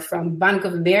letter from Bank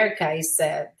of America.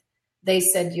 They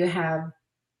said you have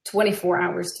 24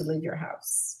 hours to leave your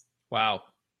house. Wow.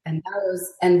 And that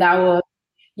was,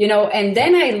 and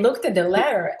then I looked at the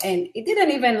letter and it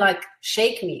didn't even like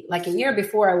shake me. Like a year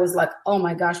before, I was like, oh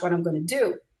my gosh, what I'm going to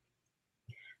do.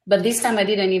 But this time I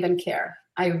didn't even care.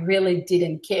 I really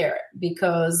didn't care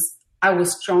because I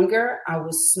was stronger. I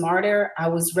was smarter. I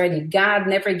was ready. God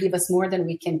never give us more than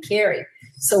we can carry.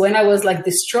 So when I was like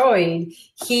destroyed,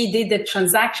 he did the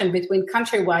transaction between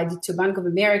Countrywide to Bank of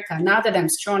America. Now that I'm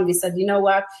strong, he said, you know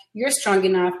what? You're strong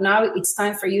enough. Now it's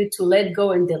time for you to let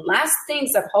go. And the last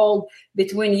things that hold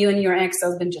between you and your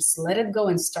ex-husband, just let it go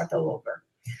and start all over.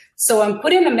 So I'm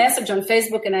putting a message on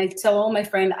Facebook and I tell all my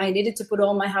friends, I needed to put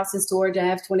all my house in storage. I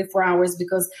have 24 hours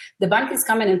because the bank is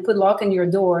coming and put lock on your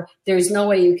door. There is no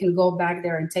way you can go back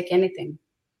there and take anything.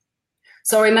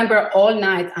 So I remember all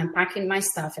night I'm packing my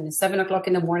stuff and at 7 o'clock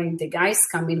in the morning, the guys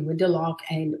come in with the lock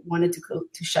and wanted to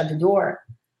shut the door.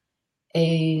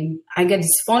 And I get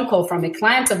this phone call from a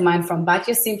client of mine from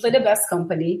Batya Simply the Best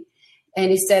company. And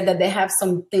he said that they have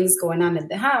some things going on at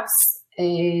the house.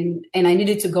 And I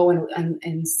needed to go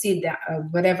and see that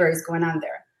whatever is going on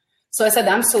there. So I said,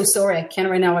 I'm so sorry, I can't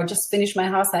right now. I just finished my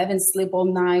house. I haven't slept all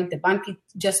night. The bank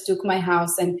just took my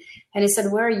house. And he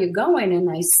said, where are you going? And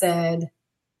I said,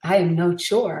 I am not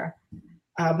sure.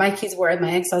 My kids were at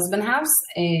my ex-husband's house.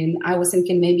 And I was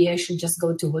thinking maybe I should just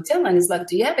go to a hotel. And he's like,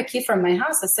 do you have a key from my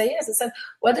house? I said, yes. I said,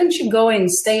 why don't you go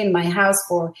and stay in my house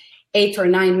for 8 or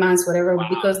 9 months, whatever,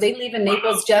 because they live in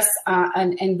Naples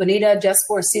and Bonita just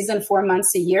for a season, 4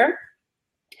 months a year.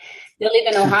 They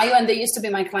live in Ohio and they used to be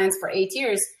my clients for 8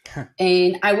 years.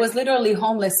 And I was literally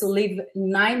homeless to live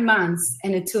 9 months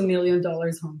in a $2 million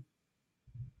home.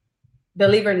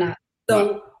 Believe it or not.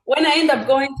 So when I end up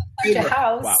going to such a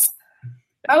house,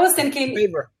 I was thinking,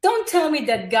 don't tell me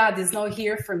that God is not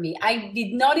here for me. I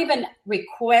did not even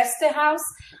request a house.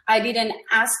 I didn't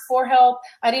ask for help.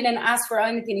 I didn't ask for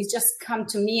anything. It's just come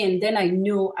to me. And then I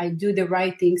knew I do the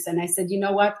right things. And I said, you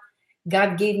know what?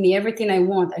 God gave me everything I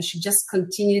want. I should just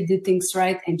continue to do things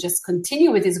right and just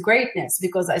continue with his greatness,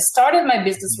 because I started my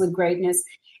business with greatness,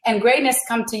 and greatness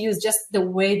come to you is just the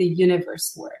way the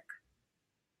universe works.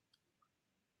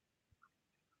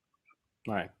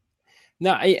 Right.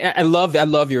 No, I love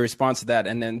your response to that.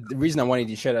 And then the reason I wanted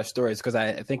you to share that story is because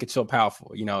I think it's so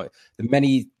powerful. The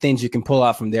many things you can pull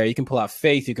out from there. You can pull out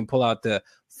faith. You can pull out the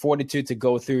fortitude to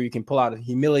go through. You can pull out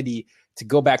humility to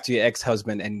go back to your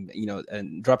ex-husband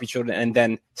and drop your children, and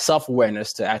then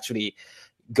self-awareness to actually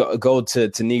go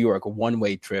to New York, a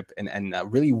one-way trip, and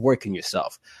really work on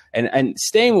yourself. And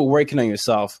staying with working on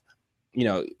yourself,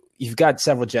 you've got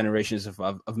several generations of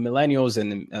millennials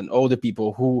and older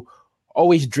people who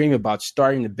always dream about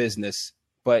starting a business.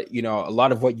 But, a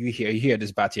lot of what you hear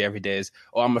this Batya every day is,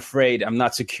 oh, I'm afraid, I'm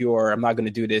not secure, I'm not going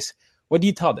to do this. What do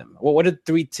you tell them? What are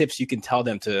 3 tips you can tell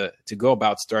them to go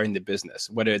about starting the business,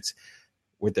 whether it's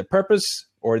with their purpose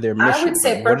or their mission? I would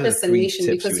say purpose and mission,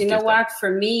 because you know what,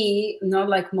 for me, not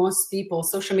like most people,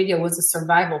 social media was a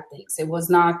survival thing. It was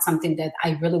not something that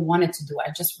I really wanted to do.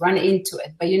 I just ran into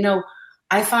it. But,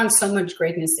 I found so much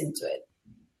greatness into it.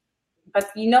 But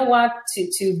you know what,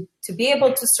 to be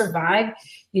able to survive,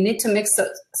 you need to make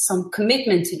some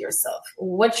commitment to yourself,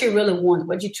 what you really want,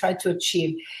 what you try to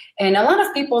achieve. And a lot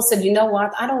of people said, you know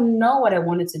what, I don't know what I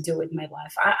wanted to do with my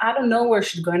life. I don't know where I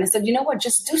should go. And I said, you know what,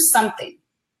 just do something.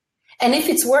 And if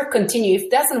it's work, continue. If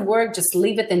it doesn't work, just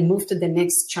leave it and move to the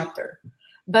next chapter.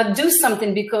 But do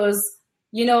something, because,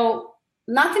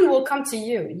 nothing will come to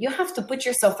you. You have to put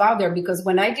yourself out there, because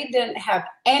when I didn't have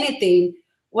anything,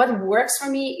 what works for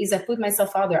me is I put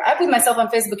myself out there. I put myself on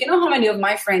Facebook. You know how many of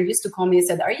my friends used to call me and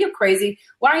said, are you crazy?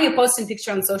 Why are you posting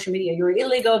pictures on social media? You're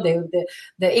illegal.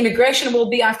 The immigration will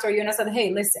be after you. And I said,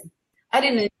 hey, listen, I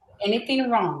didn't do anything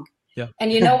wrong. Yeah.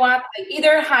 And you know what? I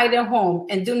either hide at home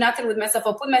and do nothing with myself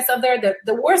or put myself there.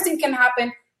 The worst thing can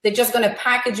happen. They're just going to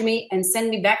package me and send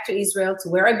me back to Israel, to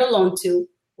where I belong to,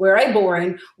 where I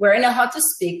born, where I know how to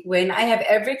speak, when I have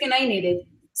everything I needed.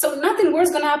 So nothing worse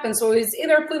going to happen. So it's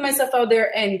either put myself out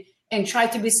there and try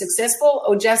to be successful,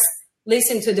 or just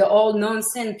listen to the old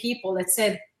nonsense people that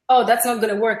said, oh, that's not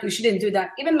going to work. You shouldn't do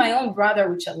that. Even my own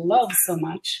brother, which I love so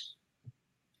much,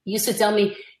 used to tell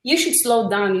me, you should slow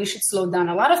down. You should slow down.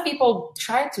 A lot of people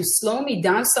tried to slow me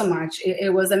down so much.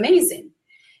 It was amazing.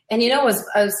 And,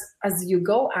 as you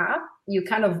go up, you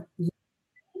kind of.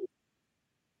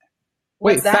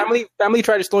 Wait, family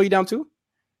tried to slow you down too?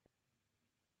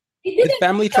 Did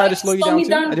family try to slow you down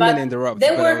too? I didn't mean to interrupt.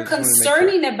 They were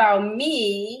concerning about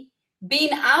me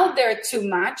being out there too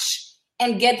much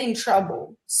and get in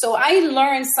trouble. So I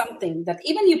learned something that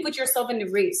even you put yourself in the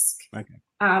risk. Okay.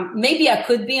 Maybe I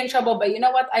could be in trouble, but you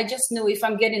know what? I just knew if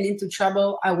I'm getting into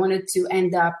trouble, I wanted to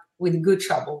end up with good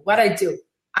trouble. What I do,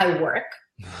 I work.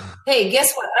 Hey,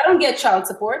 guess what? I don't get child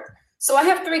support. So I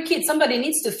have 3 kids. Somebody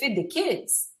needs to feed the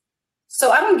kids.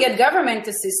 So I don't get government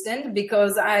assistance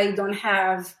because I don't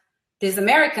have this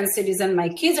American citizen. My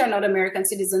kids are not American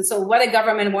citizens. So what the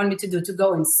government want me to do? To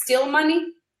go and steal money?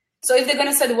 So if they're going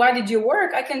to say, why did you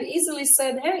work? I can easily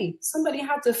say, hey, somebody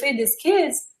had to feed these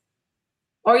kids.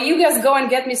 Or you guys go and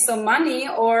get me some money,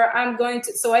 or I'm going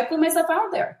to. So I put myself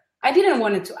out there. I didn't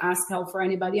want to ask help for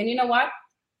anybody. And you know what?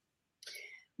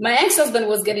 My ex-husband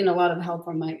was getting a lot of help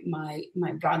from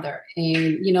my brother.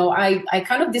 And, you know, I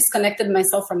kind of disconnected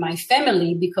myself from my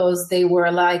family because they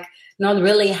were like not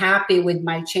really happy with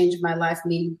my change of my life,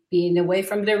 me being away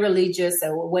from the religious,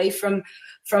 away from,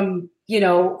 you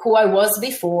know, who I was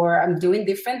before. I'm doing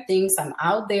different things. I'm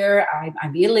out there.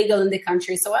 I'm illegal in the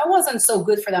country. So I wasn't so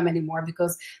good for them anymore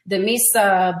because the Miss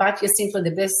Batya Simply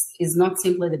the Best is not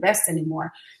simply the best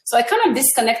anymore. So I kind of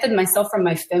disconnected myself from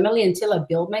my family until I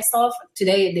built myself.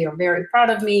 Today, they are very proud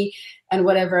of me and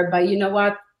whatever. But you know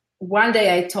what? One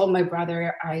day I told my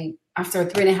brother, after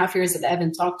 3.5 years that I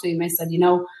haven't talked to him, I said, you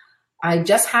know, I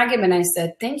just hugged him and I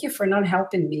said, thank you for not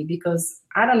helping me because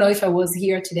I don't know if I was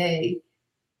here today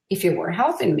if you were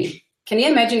helping me. Can you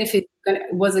imagine if it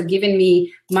was giving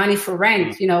me money for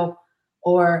rent, you know,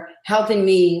 or helping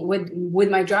me with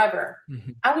my driver?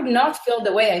 Mm-hmm. I would not feel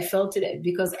the way I feel today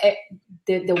because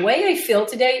the way I feel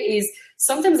today is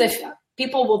sometimes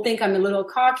people will think I'm a little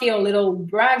cocky or a little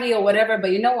braggy or whatever,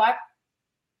 but you know what?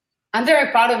 I'm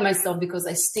very proud of myself because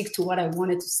I stick to what I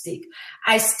wanted to stick.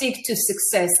 I stick to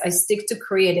success. I stick to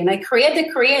create. And I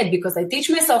create because I teach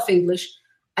myself English.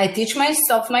 I teach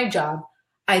myself my job.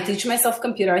 I teach myself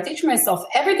computer. I teach myself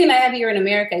everything I have here in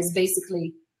America is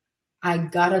basically, I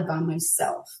got it by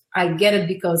myself. I get it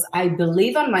because I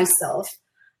believe on myself.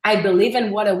 I believe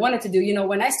in what I wanted to do. You know,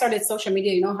 when I started social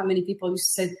media, you know how many people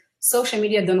used to say, social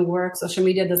media don't work. Social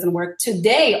media doesn't work.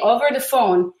 Today, over the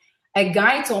phone, a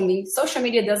guy told me, social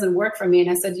media doesn't work for me. And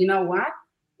I said, you know what?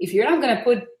 If you're not going to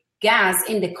put gas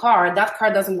in the car, that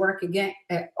car doesn't work again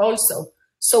also.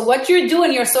 So what you're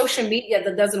doing, your social media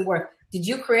that doesn't work. Did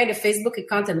you create a Facebook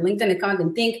account and LinkedIn account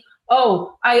and think,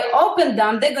 oh, I opened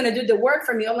them, they're going to do the work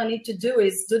for me. All I need to do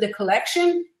is do the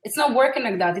collection. It's not working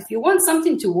like that. If you want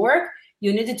something to work,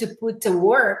 you needed to put the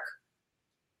work.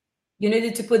 You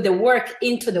needed to put the work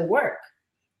into the work.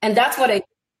 And that's what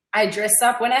I dress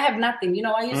up when I have nothing. You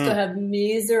know, I used to have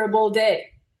miserable day.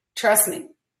 Trust me.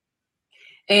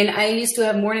 And I used to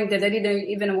have morning that I didn't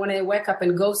even want to wake up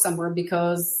and go somewhere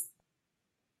because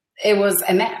it was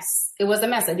a mess. It was a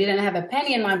mess. I didn't have a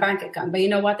penny in my bank account. But you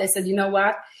know what? I said, you know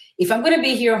what? If I'm going to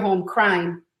be here home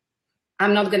crying,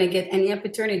 I'm not going to get any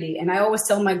opportunity. And I always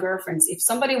tell my girlfriends, if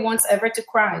somebody wants ever to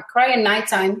cry at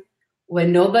nighttime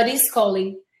when nobody's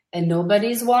calling and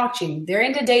nobody's watching.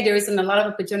 During the day, there isn't a lot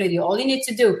of opportunity. All you need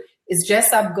to do is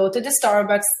dress up, go to the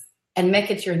Starbucks, and make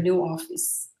it your new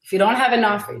office. If you don't have an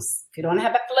office, if you don't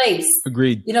have a place.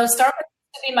 Agreed. You know, Starbucks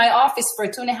used to be my office for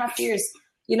 2.5 years.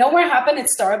 You know what happened at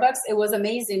Starbucks? It was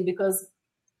amazing because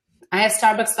I had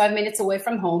Starbucks 5 minutes away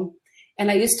from home. And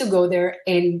I used to go there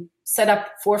and set up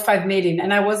 4 or 5 meetings.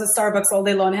 And I was at Starbucks all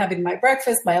day long, having my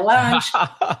breakfast, my lunch.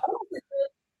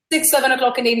 6, 7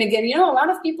 o'clock in the evening again. You know, a lot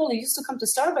of people who used to come to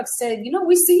Starbucks said, you know,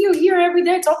 we see you here every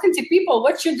day talking to people.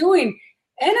 What you doing?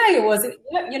 And I was,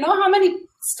 you know how many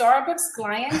Starbucks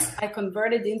clients I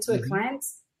converted into a client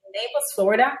in Naples,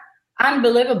 Florida?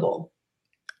 Unbelievable.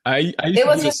 I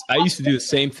used to do the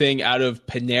same thing out of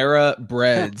Panera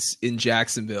Breads in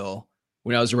Jacksonville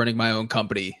when I was running my own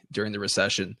company during the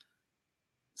recession.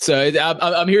 So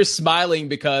I'm here smiling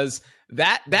because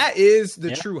that is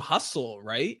the true hustle,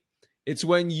 right? It's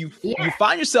when you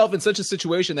find yourself in such a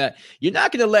situation that you're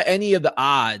not going to let any of the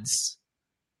odds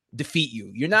defeat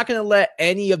you. You're not going to let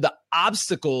any of the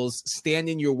obstacles stand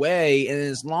in your way. And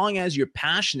as long as you're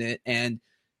passionate and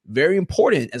very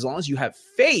important, as long as you have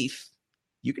faith,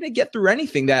 you're going to get through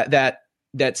anything that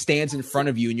stands in front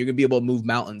of you, and you're going to be able to move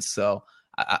mountains. So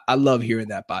I love hearing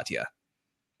that, Batya.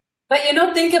 But, you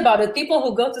know, think about it. People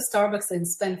who go to Starbucks and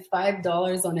spend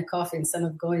 $5 on a coffee instead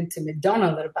of going to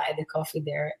McDonald's to buy the coffee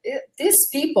there. These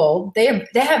people, they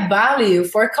have value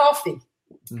for coffee.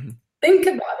 Mm-hmm. Think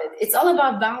about it. It's all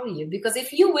about value. Because if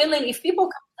people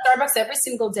come to Starbucks every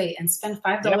single day and spend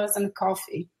 $5 on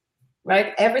coffee,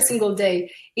 right, every single day,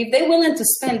 if they're willing to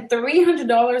spend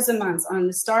 $300 a month on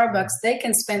the Starbucks, they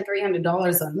can spend $300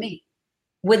 on me.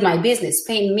 with my business,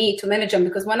 paying me to manage them.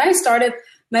 Because when I started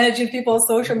managing people's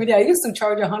social media, I used to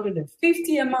charge $150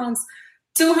 a month,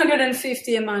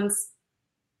 $250 a month.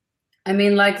 I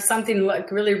mean, like something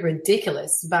like really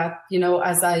ridiculous. But, you know,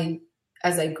 as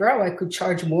I grow, I could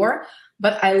charge more,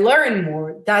 but I learn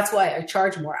more. That's why I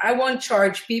charge more. I won't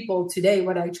charge people today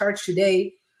what I charge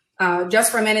today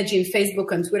just for managing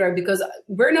Facebook and Twitter, because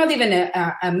we're not even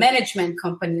a management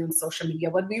company on social media.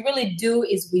 What we really do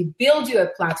is we build you a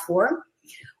platform.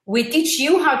 We teach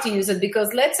you how to use it,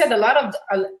 because let's say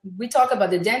we talk about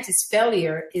the dentist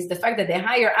failure is the fact that they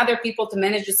hire other people to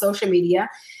manage the social media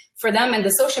for them, and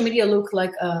the social media look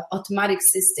like an automatic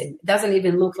system. It doesn't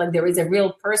even look like there is a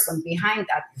real person behind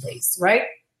that place, right?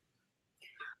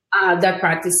 That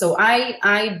practice. So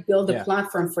I build a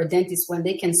platform for dentists when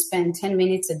they can spend 10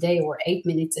 minutes a day or 8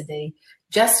 minutes a day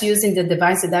just using the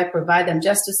device that I provide them,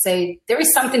 just to say, there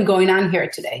is something going on here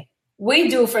today. We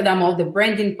do for them all the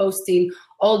branding, posting,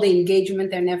 all the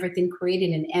engagement and everything,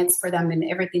 creating an ads for them and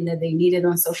everything that they needed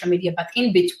on social media. But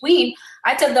in between,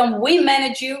 I tell them, we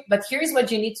manage you, but here's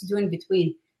what you need to do in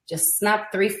between. Just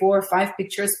snap 3, 4, 5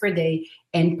 pictures per day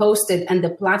and post it on the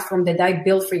platform that I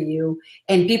built for you.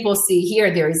 And people see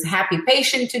here, there is happy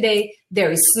patient today.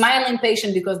 There is smiling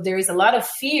patient, because there is a lot of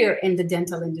fear in the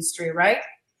dental industry, right?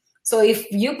 So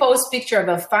if you post picture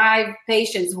of 5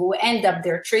 patients who end up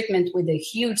their treatment with a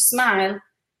huge smile,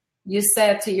 you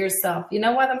said to yourself, you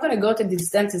know what, I'm going to go to this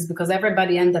dentist because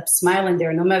everybody ends up smiling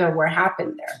there no matter what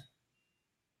happened there.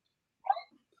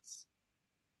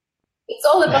 It's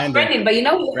all about branding, but you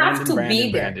know, you have to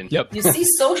be there. Yep. You see,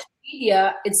 social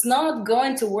media, it's not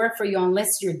going to work for you unless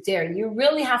you're there. You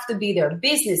really have to be there.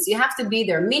 Business, you have to be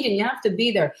there. Meeting, you have to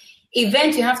be there.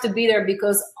 Event, you have to be there,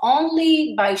 because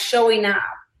only by showing up,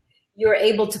 you're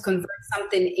able to convert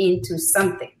something into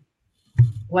something,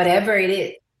 whatever it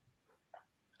is.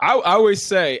 I always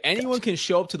say anyone can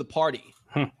show up to the party,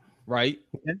 right?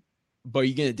 But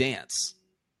you're gonna dance.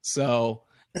 So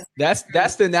that's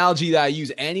the analogy that I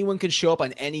use. Anyone can show up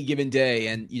on any given day,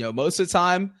 and you know, most of the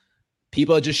time,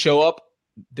 people that just show up,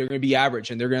 they're gonna be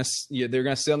average, and they're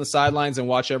gonna sit on the sidelines and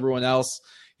watch everyone else,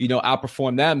 you know,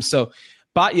 outperform them. So,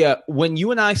 Batya, when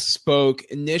you and I spoke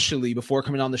initially before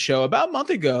coming on the show about a month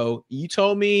ago, you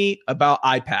told me about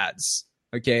iPads.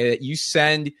 Okay, that you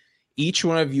send each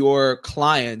one of your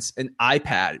clients an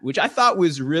iPad, which I thought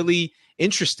was really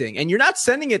interesting. And you're not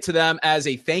sending it to them as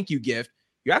a thank you gift.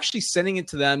 You're actually sending it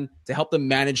to them to help them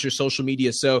manage their social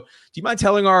media. So do you mind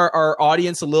telling our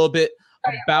audience a little bit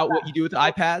about what you do with the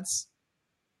iPads?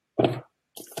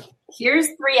 Here's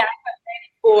 3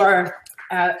 iPads for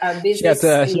a business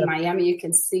in Miami. You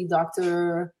can see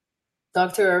Dr.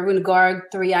 Arun Garg,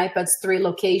 3 iPads, 3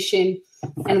 location.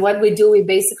 And what we do, we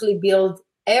basically build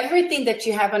everything that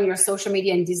you have on your social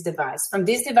media in this device. From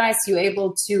this device, you're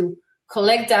able to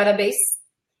collect database,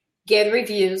 get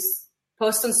reviews,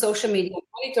 post on social media,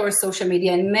 monitor social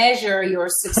media, and measure your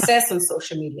success on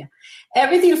social media.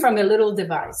 Everything from a little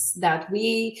device that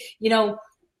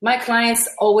my clients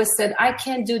always said, I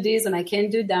can't do this and I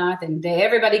can't do that. And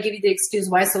everybody give you the excuse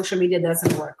why social media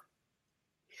doesn't work.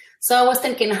 So I was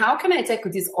thinking, how can I take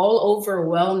this all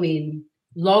overwhelming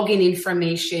login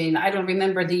information? I don't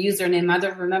remember the username. I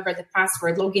don't remember the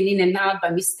password, logging in and out by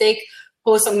mistake,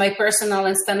 post on my personal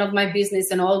instead of my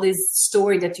business, and all this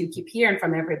story that you keep hearing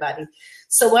from everybody.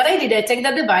 So what I did, I take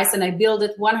that device and I build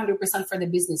it 100% for the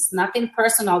business, nothing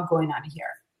personal going on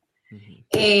here.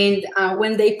 Mm-hmm. And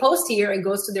when they post here, it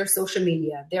goes to their social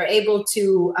media. They're able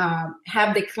to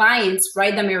have the clients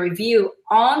write them a review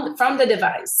from the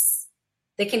device.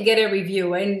 They can get a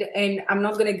review, and I'm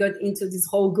not going to go into this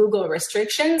whole Google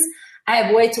restrictions. I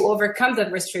have a way to overcome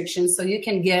that restriction, so you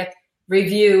can get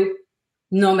review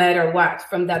no matter what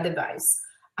from that device.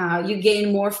 You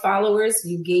gain more followers,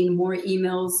 you gain more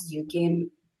emails, you gain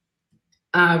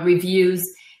reviews,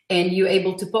 and you're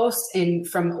able to post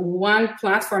from one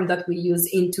platform that we use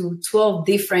into 12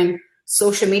 different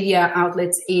social media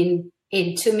outlets in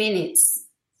 2 minutes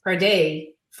per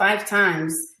day, 5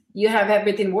 times. You have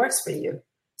everything works for you.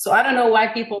 So I don't know why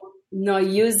people not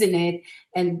using it,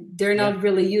 and they're not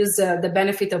really use the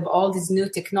benefit of all this new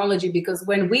technology, because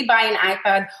when we buy an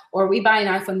iPad or we buy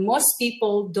an iPhone, most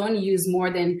people don't use more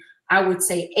than, I would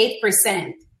say,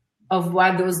 8% of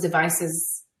what those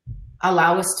devices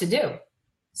allow us to do.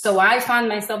 So I found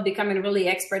myself becoming really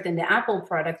expert in the Apple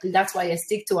product, and that's why I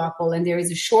stick to Apple. And there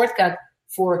is a shortcut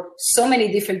for so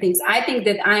many different things. I think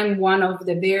that I'm one of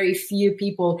the very few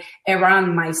people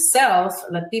around myself,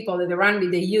 like people that around me,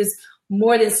 they use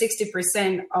more than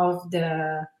 60% of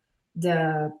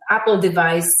the Apple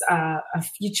device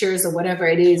features or whatever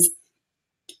it is.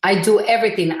 I do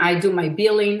everything. I do my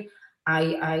billing.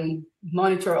 I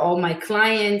monitor all my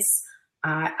clients.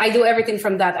 I do everything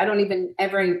from that. I don't even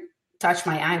ever touch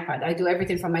my iPad. I do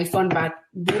everything from my phone, but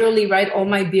literally write all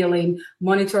my billing,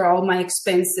 monitor all my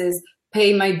expenses,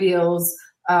 pay my bills,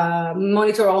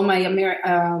 monitor all my,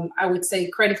 I would say,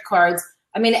 credit cards.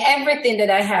 I mean, everything that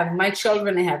I have, my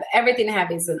children have, everything I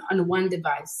have is on one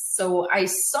device. So I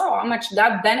saw how much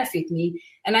that benefit me.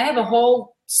 And I have a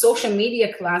whole social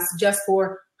media class just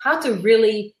for how to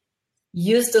really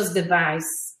use those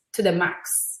devices to the max.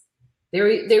 There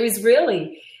is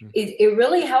really, it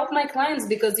really helped my clients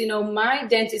because, you know, my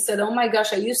dentist said, oh my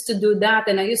gosh, I used to do that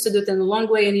and I used to do it in a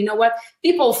long way. And you know what?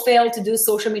 People fail to do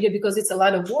social media because it's a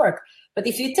lot of work. But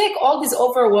if you take all this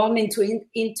overwhelming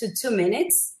into 2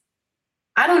 minutes,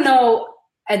 I don't know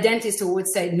a dentist who would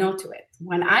say no to it.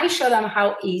 When I show them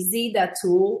how easy that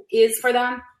tool is for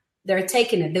them, they're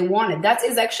taking it. They want it. That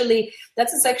is actually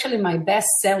my best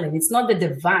selling. It's not the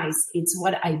device. It's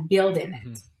what I build in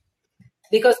it.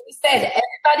 Because we said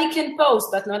everybody can post,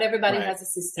 but not everybody has a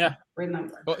system. Yeah.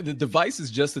 Remember. Well, the device is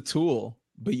just a tool,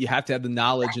 but you have to have the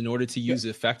knowledge in order to use it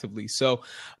effectively. So,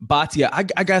 Batya,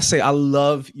 I gotta say, I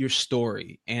love your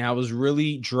story, and I was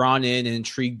really drawn in and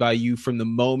intrigued by you from the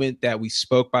moment that we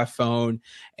spoke by phone.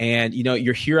 And you know,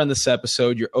 you're here on this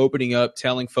episode. You're opening up,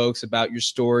 telling folks about your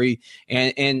story,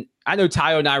 and I know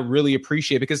Tayo and I really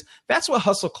appreciate it because that's what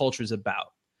hustle culture is about.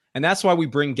 And that's why we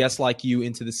bring guests like you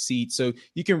into the seat, so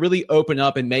you can really open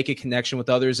up and make a connection with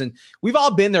others. And we've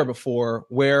all been there before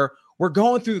where we're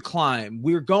going through the climb,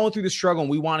 we're going through the struggle,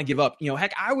 and we want to give up. You know,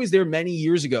 heck, I was there many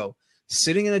years ago,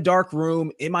 sitting in a dark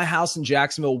room in my house in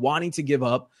Jacksonville, wanting to give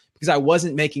up because I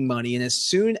wasn't making money. And as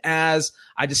soon as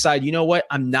I decided, you know what,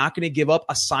 I'm not going to give up,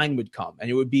 a sign would come, and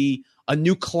it would be a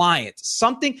new client,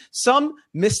 something, some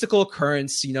mystical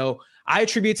occurrence. You know, I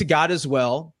attribute it to God as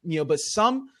well, you know, but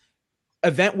some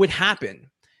event would happen.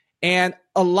 And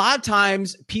a lot of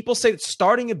times people say that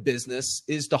starting a business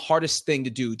is the hardest thing to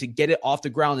do, to get it off the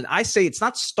ground. And I say it's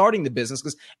not starting the business,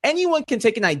 because anyone can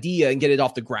take an idea and get it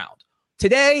off the ground.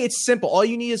 Today, it's simple. All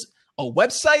you need is a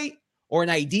website or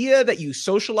an idea that you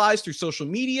socialize through social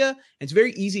media. And it's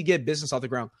very easy to get business off the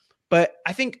ground. But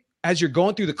I think as you're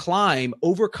going through the climb,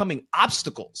 overcoming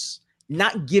obstacles,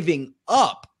 not giving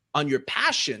up on your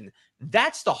passion,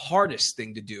 that's the hardest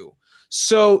thing to do.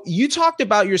 So you talked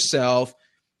about yourself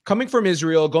coming from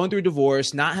Israel, going through a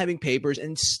divorce, not having papers,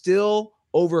 and still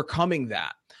overcoming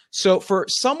that. So for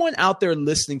someone out there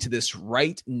listening to this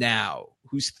right now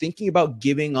who's thinking about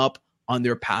giving up on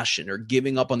their passion or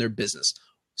giving up on their business,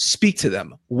 speak to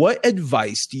them. What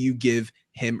advice do you give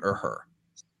him or her?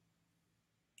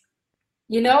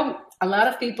 You know, a lot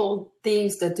of people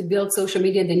think that to build social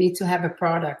media, they need to have a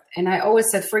product. And I always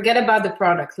said, forget about the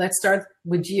product. Let's start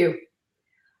with you.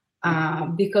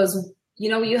 Because, you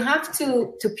know, you have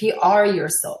to PR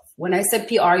yourself. When I say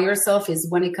PR yourself is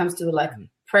when it comes to like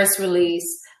press release,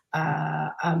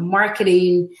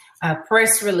 marketing,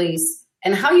 press release,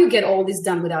 and how you get all this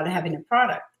done without having a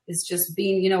product. It's just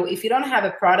being, you know, if you don't have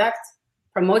a product,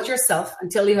 promote yourself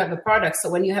until you have a product. So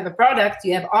when you have a product,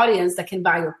 you have audience that can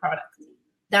buy your product.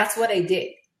 That's what I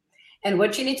did. And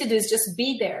what you need to do is just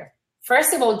be there.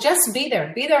 First of all, just be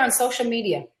there. Be there on social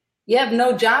media. You have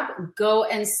no job, go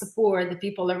and support the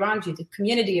people around you, the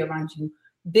community around you.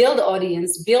 Build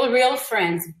audience, build real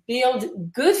friends,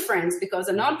 build good friends, because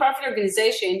a nonprofit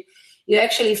organization, you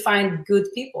actually find good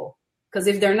people. Because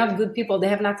if they're not good people, they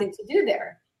have nothing to do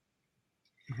there.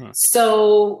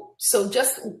 So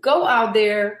just go out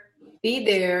there, be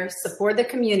there, support the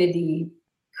community,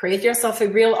 create yourself a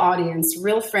real audience,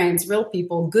 real friends, real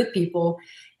people, good people.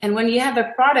 And when you have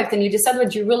a product and you decide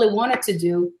what you really wanted to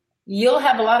do, you'll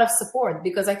have a lot of support,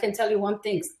 because I can tell you one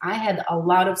thing. I had a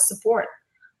lot of support.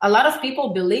 A lot of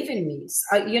people believe in me.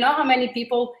 You know how many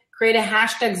people created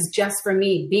hashtags just for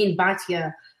me, being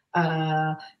Batya.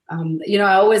 You know,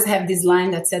 I always have this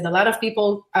line that said, a lot of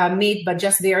people meet, but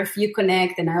just very few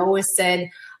connect. And I always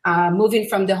said, moving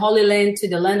from the Holy Land to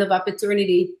the land of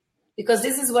opportunity, because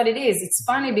this is what it is. It's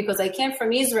funny because I came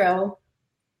from Israel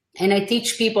and I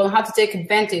teach people how to take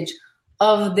advantage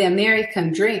of the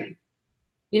American dream.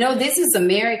 You know, this is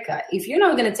America. If you're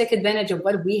not going to take advantage of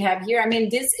what we have here, I mean,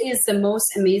 this is the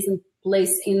most amazing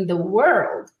place in the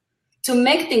world to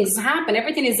make things happen.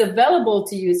 Everything is available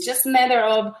to you. It's just a matter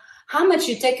of how much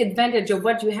you take advantage of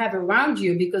what you have around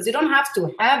you, because you don't have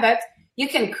to have it. You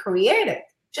can create it.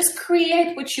 Just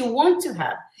create what you want to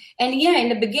have. And yeah, in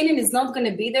the beginning, it's not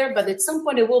going to be there, but at some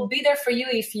point it will be there for you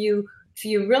if you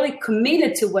really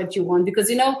committed to what you want. Because,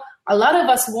 you know, a lot of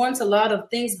us want a lot of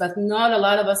things, but not a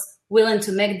lot of us willing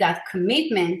to make that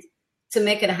commitment to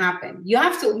make it happen. You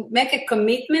have to make a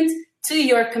commitment to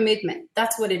your commitment.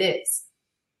 That's what it is.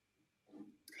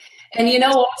 And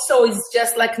also it's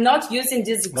just like not using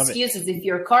these excuses. If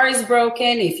your car is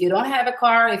broken, if you don't have a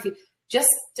car, if you just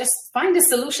find a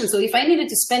solution. So if I needed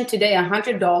to spend today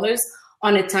 $100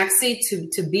 on a taxi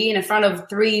to be in front of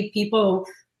 3 people,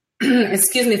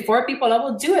 4 people, I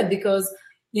will do it because,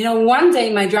 one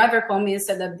day my driver called me and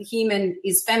said that him and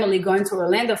his family going to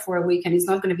Orlando for a week and he's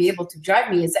not going to be able to drive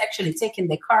me. He's actually taking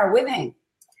the car with him.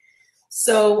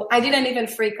 So I didn't even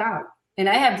freak out. And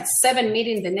I had 7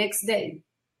 meetings the next day.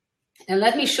 And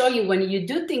let me show you, when you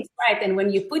do things right and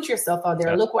when you put yourself out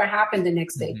there, look what happened the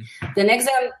next day. Mm-hmm. The next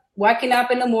day, I'm waking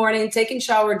up in the morning, taking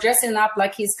shower, dressing up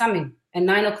like he's coming at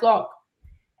 9 o'clock.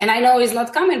 And I know he's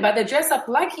not coming, but I dress up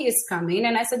like he is coming.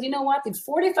 And I said, you know what? It's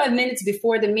 45 minutes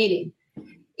before the meeting.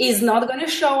 He's not going to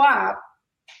show up.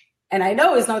 And I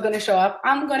know he's not going to show up.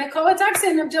 I'm going to call a taxi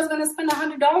and I'm just going to spend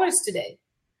 $100 today.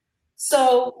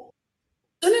 So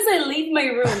as soon as I leave my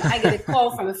room, I get a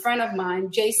call from a friend of mine,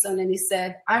 Jason, and he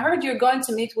said, I heard you're going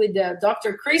to meet with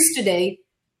Dr. Chris today.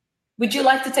 Would you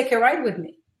like to take a ride with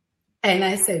me? And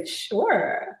I said,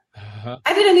 sure.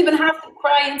 I didn't even have to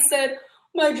cry and said,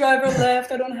 my driver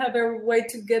left. I don't have a way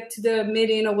to get to the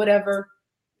meeting or whatever.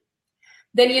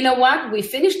 Then you know what? We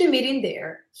finished the meeting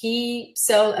there. He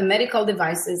sell medical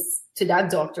devices to that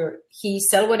doctor. He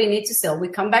sell what he needs to sell. We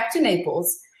come back to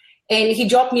Naples. And he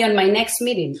dropped me on my next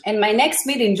meeting. And my next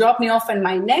meeting dropped me off on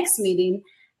my next meeting.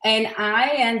 And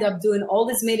I end up doing all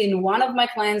this meeting. One of my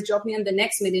clients dropped me on the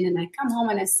next meeting. And I come home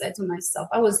and I said to myself,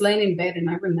 I was laying in bed and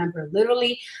I remember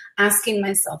literally asking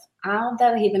myself, how did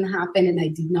that even happen? And I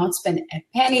did not spend a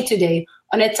penny today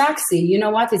on a taxi. You know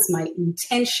what? It's my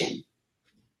intention.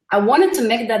 I wanted to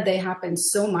make that day happen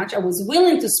so much. I was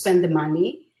willing to spend the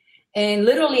money. And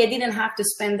literally I didn't have to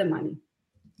spend the money.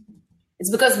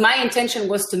 It's because my intention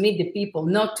was to meet the people,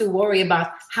 not to worry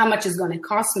about how much it's going to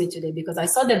cost me today, because I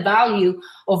saw the value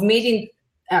of meeting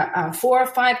 4 or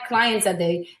 5 clients a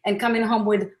day and coming home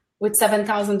with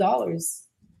 $7,000.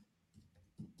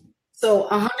 So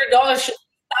 $100 should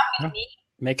stop me.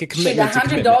 Make a commitment. Should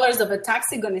 $100 of a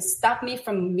taxi going to stop me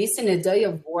from missing a day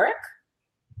of work?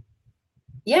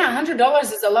 Yeah, $100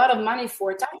 is a lot of money for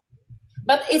a taxi,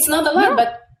 but it's not a lot. No.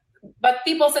 But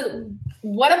people said,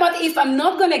 what about if I'm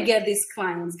not going to get these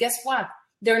clients? Guess what?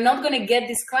 They're not going to get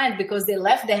these clients because they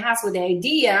left the house with the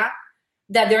idea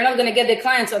that they're not going to get the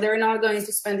clients, or they're not going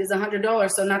to spend this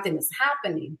 $100, so nothing is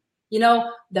happening.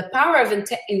 The power of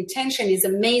intention is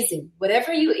amazing.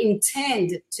 Whatever you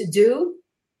intend to do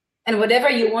and whatever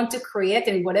you want to create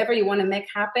and whatever you want to make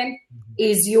happen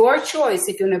is your choice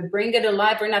if you want to bring it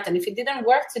alive or not. And if it didn't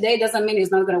work today, doesn't mean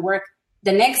it's not going to work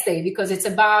the next day, because it's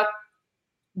about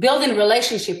building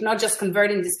relationship, not just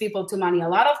converting these people to money. A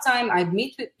lot of time I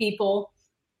meet with people,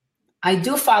 I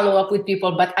do follow up with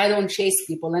people, but I don't chase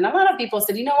people. And a lot of people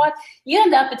said, you know what, you had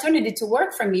the opportunity to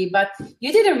work for me, but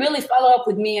you didn't really follow up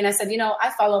with me. And I said,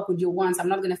 I follow up with you once. I'm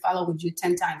not going to follow up with you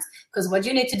 10 times. Because what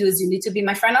you need to do is you need to be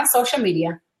my friend on social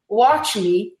media, watch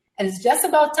me, and it's just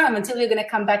about time until you're going to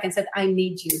come back and say, I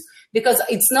need you. Because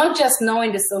it's not just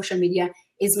knowing the social media,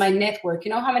 is my network. You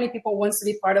know how many people wants to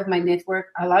be part of my network?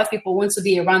 A lot of people wants to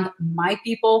be around my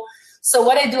people. So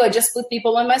what I do, I just put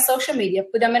people on my social media,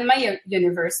 put them in my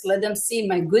universe, let them see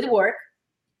my good work,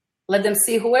 let them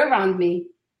see who are around me,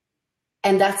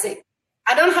 and that's it.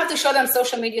 I don't have to show them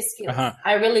social media skills.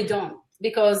 I really don't,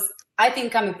 because I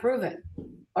think I'm proven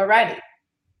already.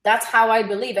 That's how I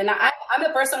believe. And I'm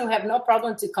a person who have no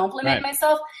problem to compliment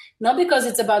myself, not because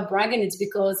it's about bragging, it's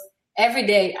because every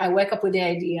day I wake up with the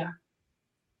idea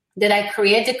that I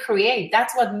create.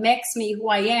 That's what makes me who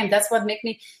I am. That's what makes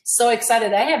me so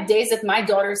excited. I have days that my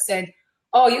daughter said,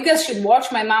 oh, you guys should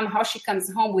watch my mom, how she comes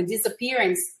home with this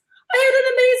appearance. I had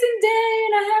an amazing day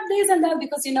and I have this and that,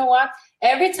 because you know what?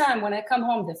 Every time when I come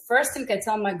home, the first thing I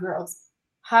tell my girls,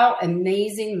 how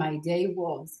amazing my day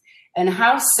was and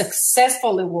how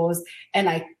successful it was. And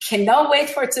I cannot wait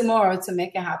for tomorrow to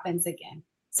make it happen again.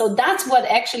 So that's what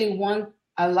actually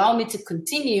allow me to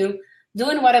continue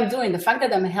doing what I'm doing. The fact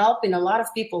that I'm helping a lot of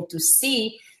people to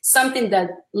see something that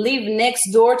live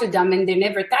next door to them and they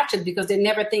never touch it because they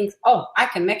never think, oh, I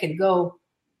can make it go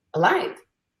alive.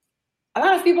 A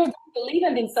lot of people don't believe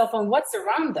in themselves and what's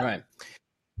around them. Right.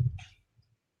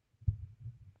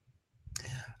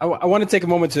 I want to take a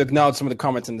moment to acknowledge some of the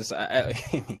comments in this.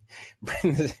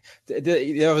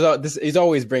 He's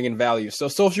always bringing value. So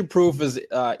social proof is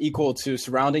equal to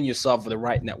surrounding yourself with the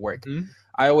right network. Mm-hmm.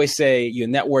 I always say your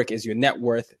network is your net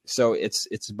worth. So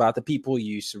it's about the people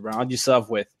you surround yourself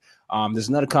with. There's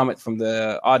another comment from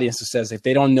the audience that says, if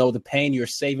they don't know the pain you're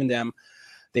saving them,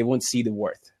 they won't see the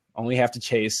worth. Only have to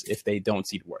chase if they don't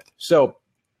see the worth. So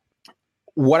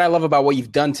what I love about what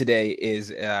you've done today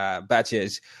is, Batya,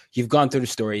 is you've gone through the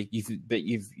story.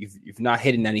 You've not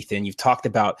hidden anything. You've talked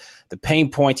about the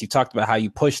pain points. You've talked about how you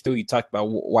push through. You talked about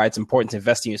why it's important to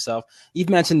invest in yourself. You've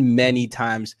mentioned many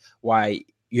times why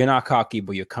you're not cocky,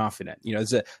 but you're confident. You know,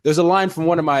 there's a line from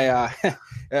one of my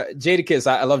Jadakiss.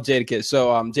 I love Jadakiss. So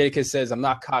Jadakiss says, "I'm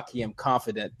not cocky, I'm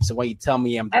confident." So when you tell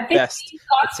me I'm the best,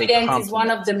 confidence is one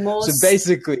of the most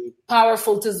basically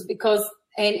powerful tools because.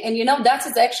 And you know, that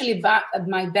is actually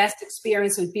my best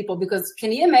experience with people, because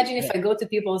can you imagine if I go to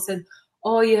people and said,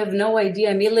 "Oh, you have no idea,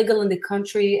 I'm illegal in the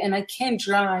country and I can't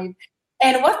drive."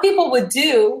 And what people would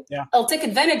do, I'll take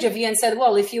advantage of you and said,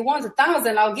 "Well, if you want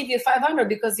 1,000, I'll give you 500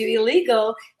 because you're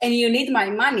illegal and you need my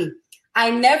money."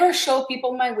 I never show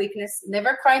people my weakness,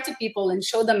 never cry to people and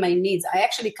show them my needs. I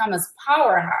actually come as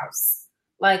powerhouse.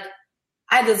 Like,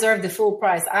 I deserve the full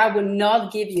price. I would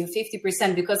not give you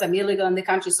 50% because I'm illegal in the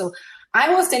country. So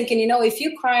I was thinking, you know, if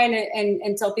you cry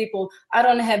and tell people, I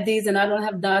don't have this and I don't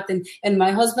have that, and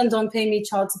my husband don't pay me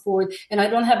child support, and I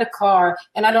don't have a car,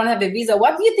 and I don't have a visa,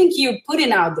 what do you think you're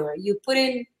putting out there? You put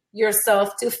in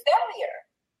yourself to failure.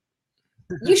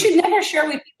 You should never share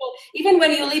with people, even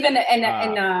when you live in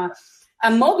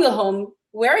a mobile home,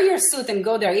 wear your suit and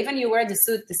go there. Even you wear the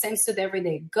same suit every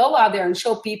day. Go out there and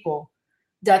show people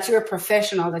that you're a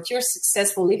professional, that you're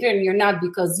successful, even you're not,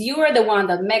 because you are the one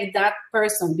that make that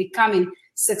person becoming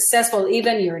successful,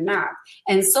 even you're not.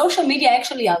 And social media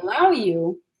actually allow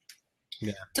you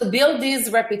to build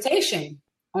this reputation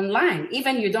online.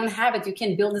 Even you don't have it, you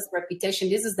can build this reputation.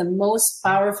 This is the most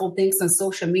powerful things on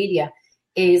social media,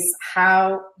 is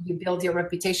how you build your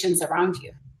reputations around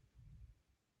you.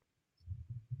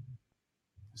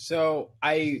 So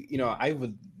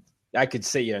I could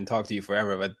sit here and talk to you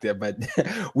forever, but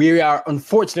we are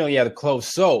unfortunately at a close.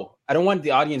 So I don't want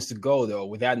the audience to go though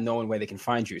without knowing where they can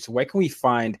find you. So where can we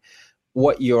find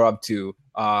what you're up to?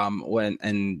 I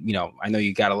know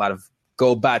you got a lot of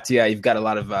you've got a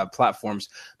lot of platforms,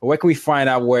 but where can we find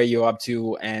out where you're up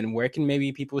to, and where can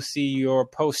maybe people see your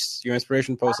posts, your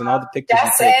inspiration posts, and all the pictures?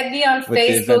 That's Abby on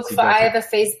Facebook. I have a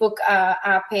Facebook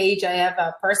page. I have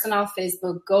a personal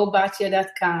Facebook,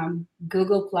 gobatya.com,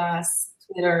 Google Plus,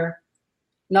 Twitter.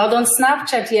 Not on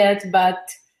Snapchat yet, but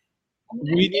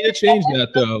we need to change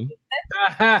that though.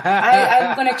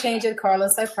 I'm going to change it,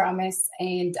 Carlos, I promise.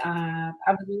 And I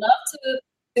would love to,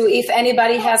 if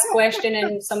anybody has a question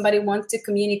and somebody wants to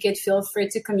communicate, feel free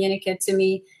to communicate to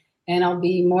me, and I'll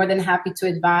be more than happy to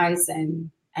advise and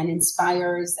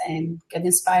inspire and get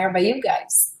inspired by you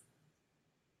guys.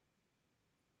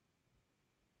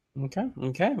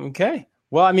 Okay.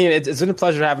 Well, I mean, it's been a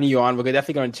pleasure having you on. We're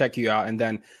definitely going to check you out, and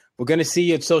then we're going to see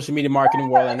you at Social Media Marketing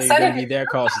World. I know you're going to be there.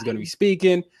 Carlos is going to be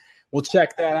speaking. We'll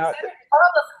check that out.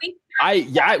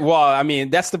 Well, I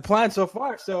mean, that's the plan so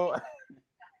far. So,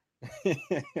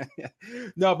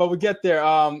 no, but we'll get there.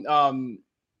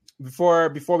 Before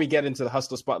we get into the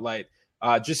Hustler Spotlight,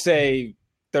 just say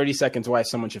 30 seconds why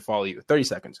someone should follow you. 30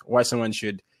 seconds why someone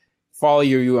should follow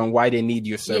you and why they need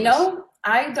your service. You know,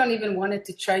 I don't even want it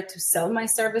to try to sell my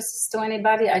services to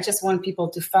anybody. I just want people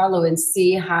to follow and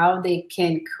see how they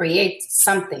can create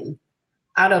something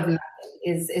out of nothing.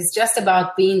 It's just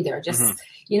about being there. Just,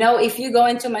 you know, if you go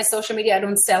into my social media, I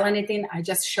don't sell anything. I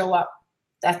just show up.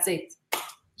 That's it.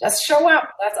 Just show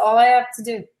up. That's all I have to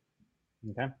do.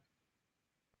 Okay.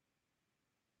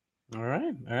 All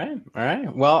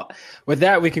right. Well, with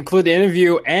that, we conclude the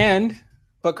interview.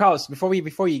 But Carlos, before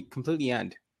you completely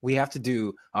end, we have to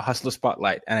do a Hustler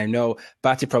Spotlight. And I know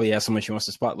Batya probably has someone she wants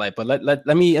to spotlight, but let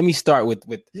me start with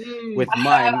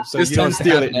mine, so you don't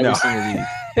steal it. No.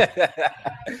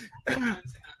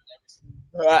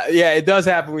 Yeah, it does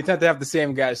happen. We tend to have the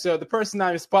same guys. So the person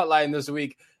I'm spotlighting this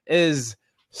week is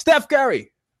Steph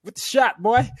Curry with the shot,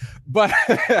 boy. But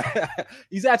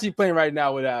he's actually playing right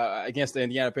now with against the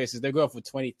Indiana Pacers. They're going for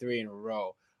 23 in a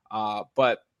row.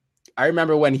 But I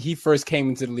remember when he first came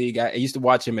into the league, I used to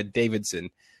watch him at Davidson.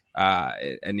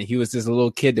 And he was this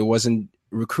little kid that wasn't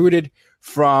recruited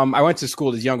from, I went to school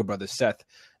with his younger brother, Seth.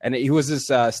 And he was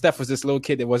Steph was this little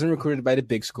kid that wasn't recruited by the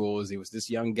big schools. He was this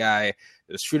young guy,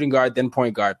 that was shooting guard, then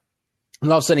point guard.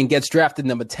 And all of a sudden he gets drafted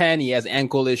number 10. He has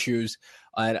ankle issues.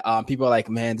 And people are like,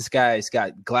 man, this guy's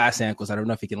got glass ankles. I don't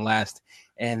know if he can last.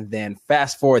 And then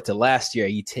fast forward to last year,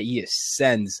 he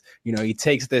ascends. You know, he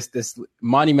takes this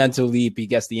monumental leap. He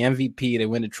gets the MVP. They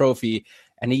win the trophy.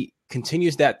 And he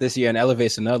continues that this year and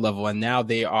elevates another level. And now I'm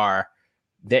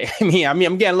getting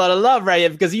a lot of love right here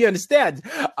because you understand.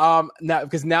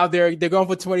 Now they're going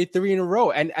for 23 in a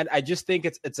row. And I just think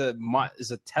it's a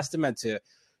testament to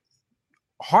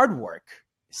hard work,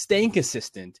 staying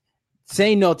consistent,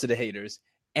 saying no to the haters,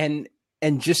 and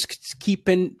and just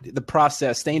keeping the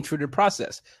process, staying true to the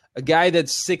process. A guy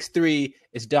that's 6'3"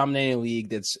 is dominating a league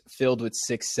that's filled with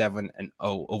 6'7" and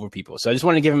 0 over people. So I just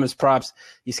want to give him his props.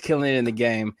 He's killing it in the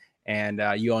game. And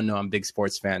you all know I'm a big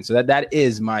sports fan. So that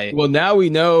is my Well, now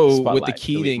we know spotlight, what the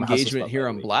key to engagement here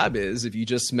on Blab is. If you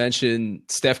just mention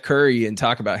Steph Curry and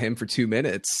talk about him for 2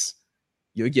 minutes,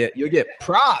 you'll get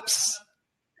props.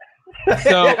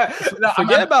 So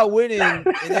forget about winning an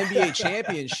NBA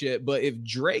championship, but if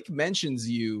Drake mentions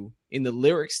you in the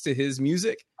lyrics to his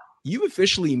music, you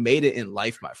officially made it in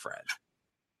life, my friend.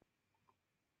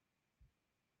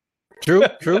 True.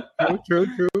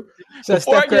 So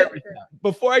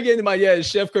before I get into my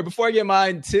Chef Curry, before I get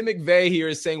mine, Tim McVeigh here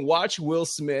is saying, watch Will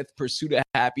Smith, Pursuit of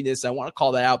Happiness. I want to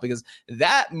call that out because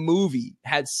that movie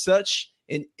had such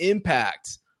an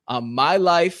impact on my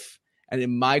life and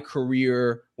in my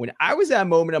career when I was at a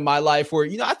moment in my life where,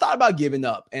 I thought about giving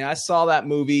up, and I saw that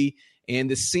movie and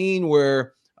the scene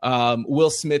where Will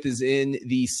Smith is in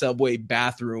the subway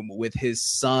bathroom with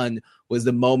his son was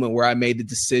the moment where I made the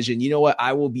decision, you know what,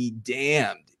 I will be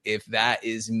damned if that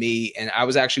is me. And I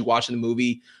was actually watching the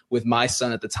movie with my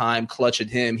son at the time, clutching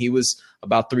him. He was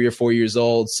about 3 or 4 years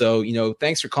old. So,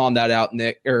 thanks for calling that out,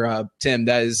 Nick or Tim.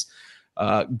 That is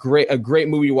a great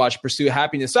movie to watch, Pursuit of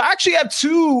Happiness. So I actually have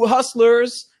 2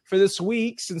 hustlers for this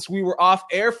week since we were off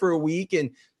air for a week. And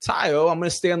Tayo, I'm going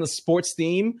to stay on the sports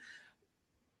theme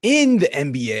in the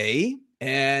NBA.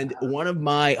 And one of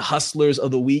my hustlers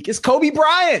of the week is Kobe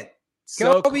Bryant.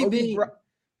 So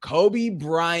Kobe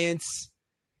Bryant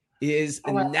is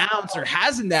announced or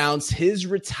has announced his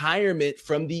retirement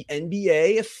from the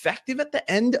NBA effective at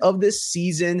the end of this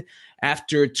season.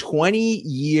 After 20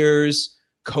 years,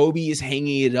 Kobe is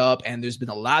hanging it up, and there's been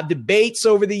a lot of debates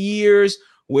over the years.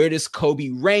 Where does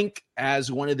Kobe rank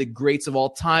as one of the greats of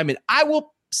all time? And I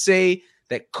will say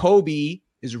that Kobe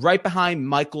is right behind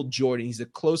Michael Jordan. He's the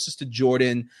closest to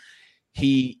Jordan.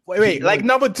 Like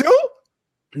number 2?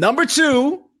 Number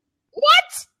 2.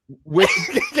 What? With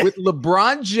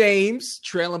LeBron James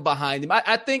trailing behind him.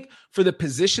 I think for the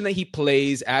position that he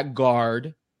plays at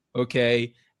guard,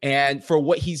 okay, and for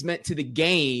what he's meant to the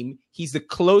game, he's the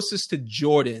closest to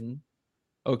Jordan,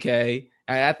 okay?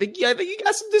 And I think you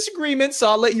got some disagreements, so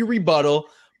I'll let you rebuttal.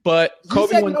 But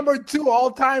Kobe said number 2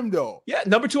 all time, though. Yeah,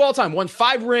 number 2 all time. Won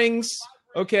 5 rings,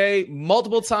 okay,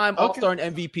 multiple time All-Star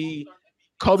and MVP.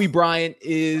 Kobe Bryant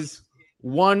is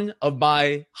one of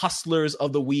my hustlers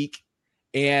of the week.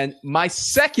 And my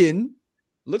second,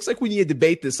 looks like we need to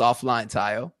debate this offline,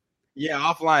 Tayo. Yeah,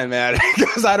 offline, man,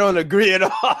 because I don't agree at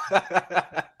all.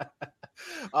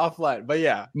 Offline, but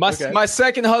yeah. My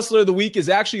second hustler of the week is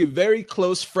actually a very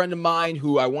close friend of mine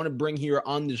who I want to bring here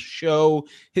on the show.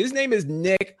 His name is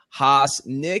Nick Haas.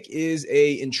 Nick is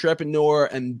a entrepreneur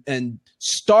and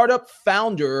startup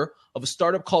founder of a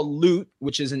startup called Loot,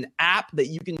 which is an app that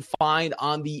you can find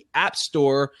on the App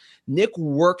Store. Nick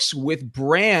works with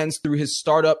brands through his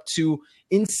startup to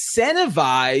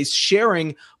incentivize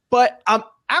sharing, but I'm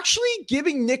actually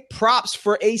giving Nick props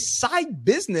for a side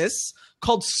business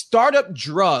called Startup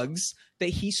Drugs that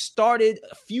he started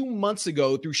a few months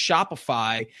ago through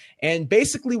Shopify. And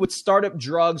basically what Startup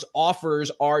Drugs offers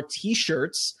are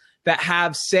t-shirts that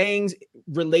have sayings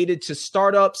related to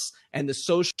startups and the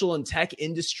social and tech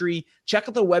industry. Check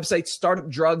out the website,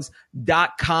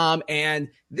 startupdrugs.com. And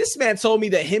this man told me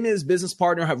that him and his business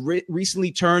partner have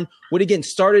recently turned what, again,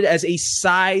 started as a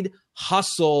side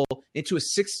hustle into a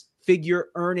 6-figure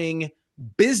earning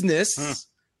business.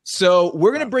 So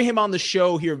we're going to bring him on the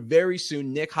show here very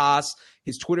soon. Nick Haas,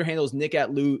 his Twitter handle is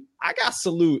Nick@Loot. I got to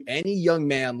salute any young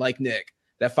man like Nick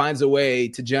that finds a way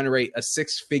to generate a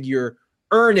 6-figure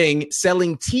earning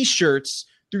selling t-shirts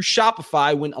through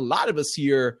Shopify when a lot of us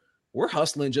here, we're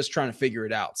hustling, just trying to figure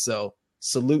it out. So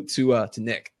salute to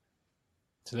Nick.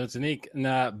 Salute to Nick. And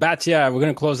Batya, we're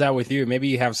going to close out with you. Maybe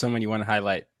you have someone you want to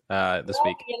highlight this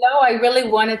week. I really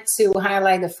wanted to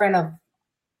highlight a friend of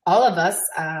all of us,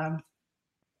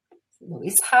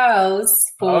 Lewis Howes,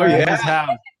 for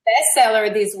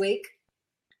bestseller this week.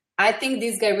 I think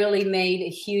this guy really made a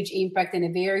huge impact in a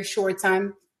very short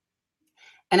time.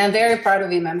 And I'm very proud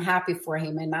of him. I'm happy for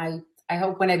him. And I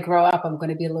hope when I grow up, I'm going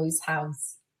to be Lewis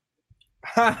Howes.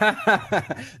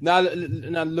 Now,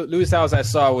 Lewis Howes I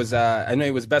saw was, I know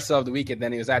he was bestseller of the week, and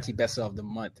then he was actually bestseller of the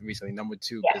month recently, number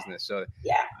 2 business. So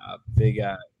big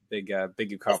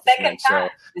accomplishment.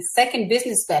 The second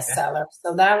business bestseller.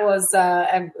 So that was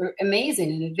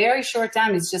amazing. In a very short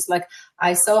time, it's just like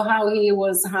I saw how he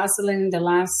was hustling the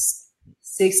last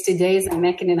 60 days and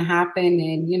making it happen.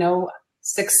 And,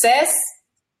 success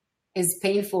is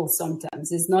painful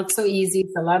sometimes. It's not so easy.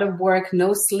 It's a lot of work,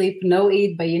 no sleep, no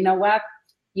eat. But you know what?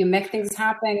 you make things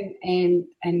happen,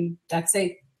 and that's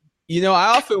it. You know,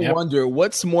 I often wonder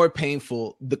what's more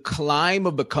painful, the climb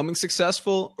of becoming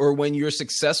successful or when you're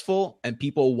successful and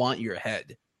people want your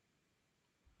head?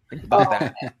 Oh,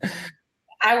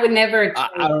 I would never.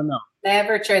 I don't know.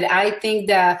 Never trade. I think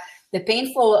the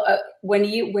painful when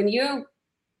you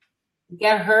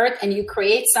get hurt and you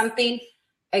create something,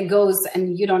 it goes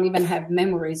and you don't even have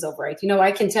memories over it. You know,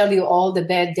 I can tell you all the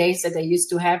bad days that I used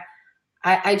to have.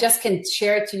 I just can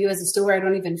share it to you as a story. I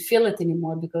don't even feel it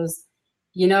anymore because,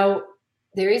 you know,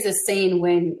 there is a saying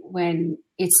when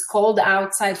it's cold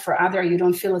outside for other, you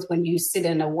don't feel it when you sit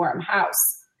in a warm house.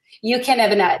 You can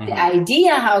have an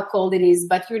idea how cold it is,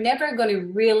 but you're never going to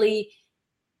really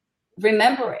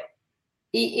remember it.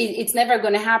 It's never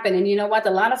going to happen. And you know what?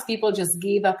 A lot of people just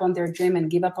give up on their dream and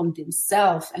give up on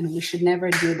themselves. And we should never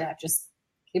do that. Just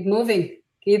keep moving,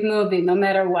 no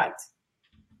matter what.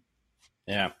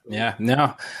 Yeah.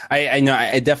 No, I know.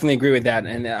 I definitely agree with that.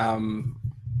 And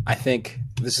I think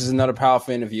this is another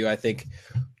powerful interview. I think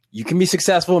you can be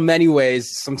successful in many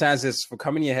ways. Sometimes it's for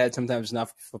coming to your head. Sometimes it's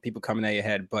not for people coming at your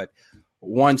head. But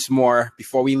once more,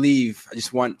 before we leave, I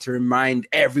just want to remind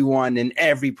everyone in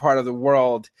every part of the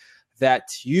world that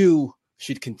you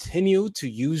should continue to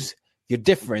use your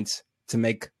difference to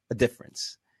make a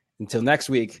difference. Until next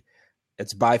week,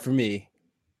 it's bye for me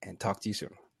and talk to you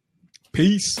soon.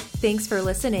 Peace. Thanks for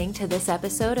listening to this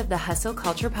episode of the Hustle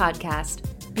Culture Podcast.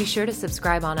 Be sure to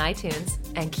subscribe on iTunes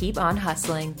and keep on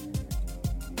hustling.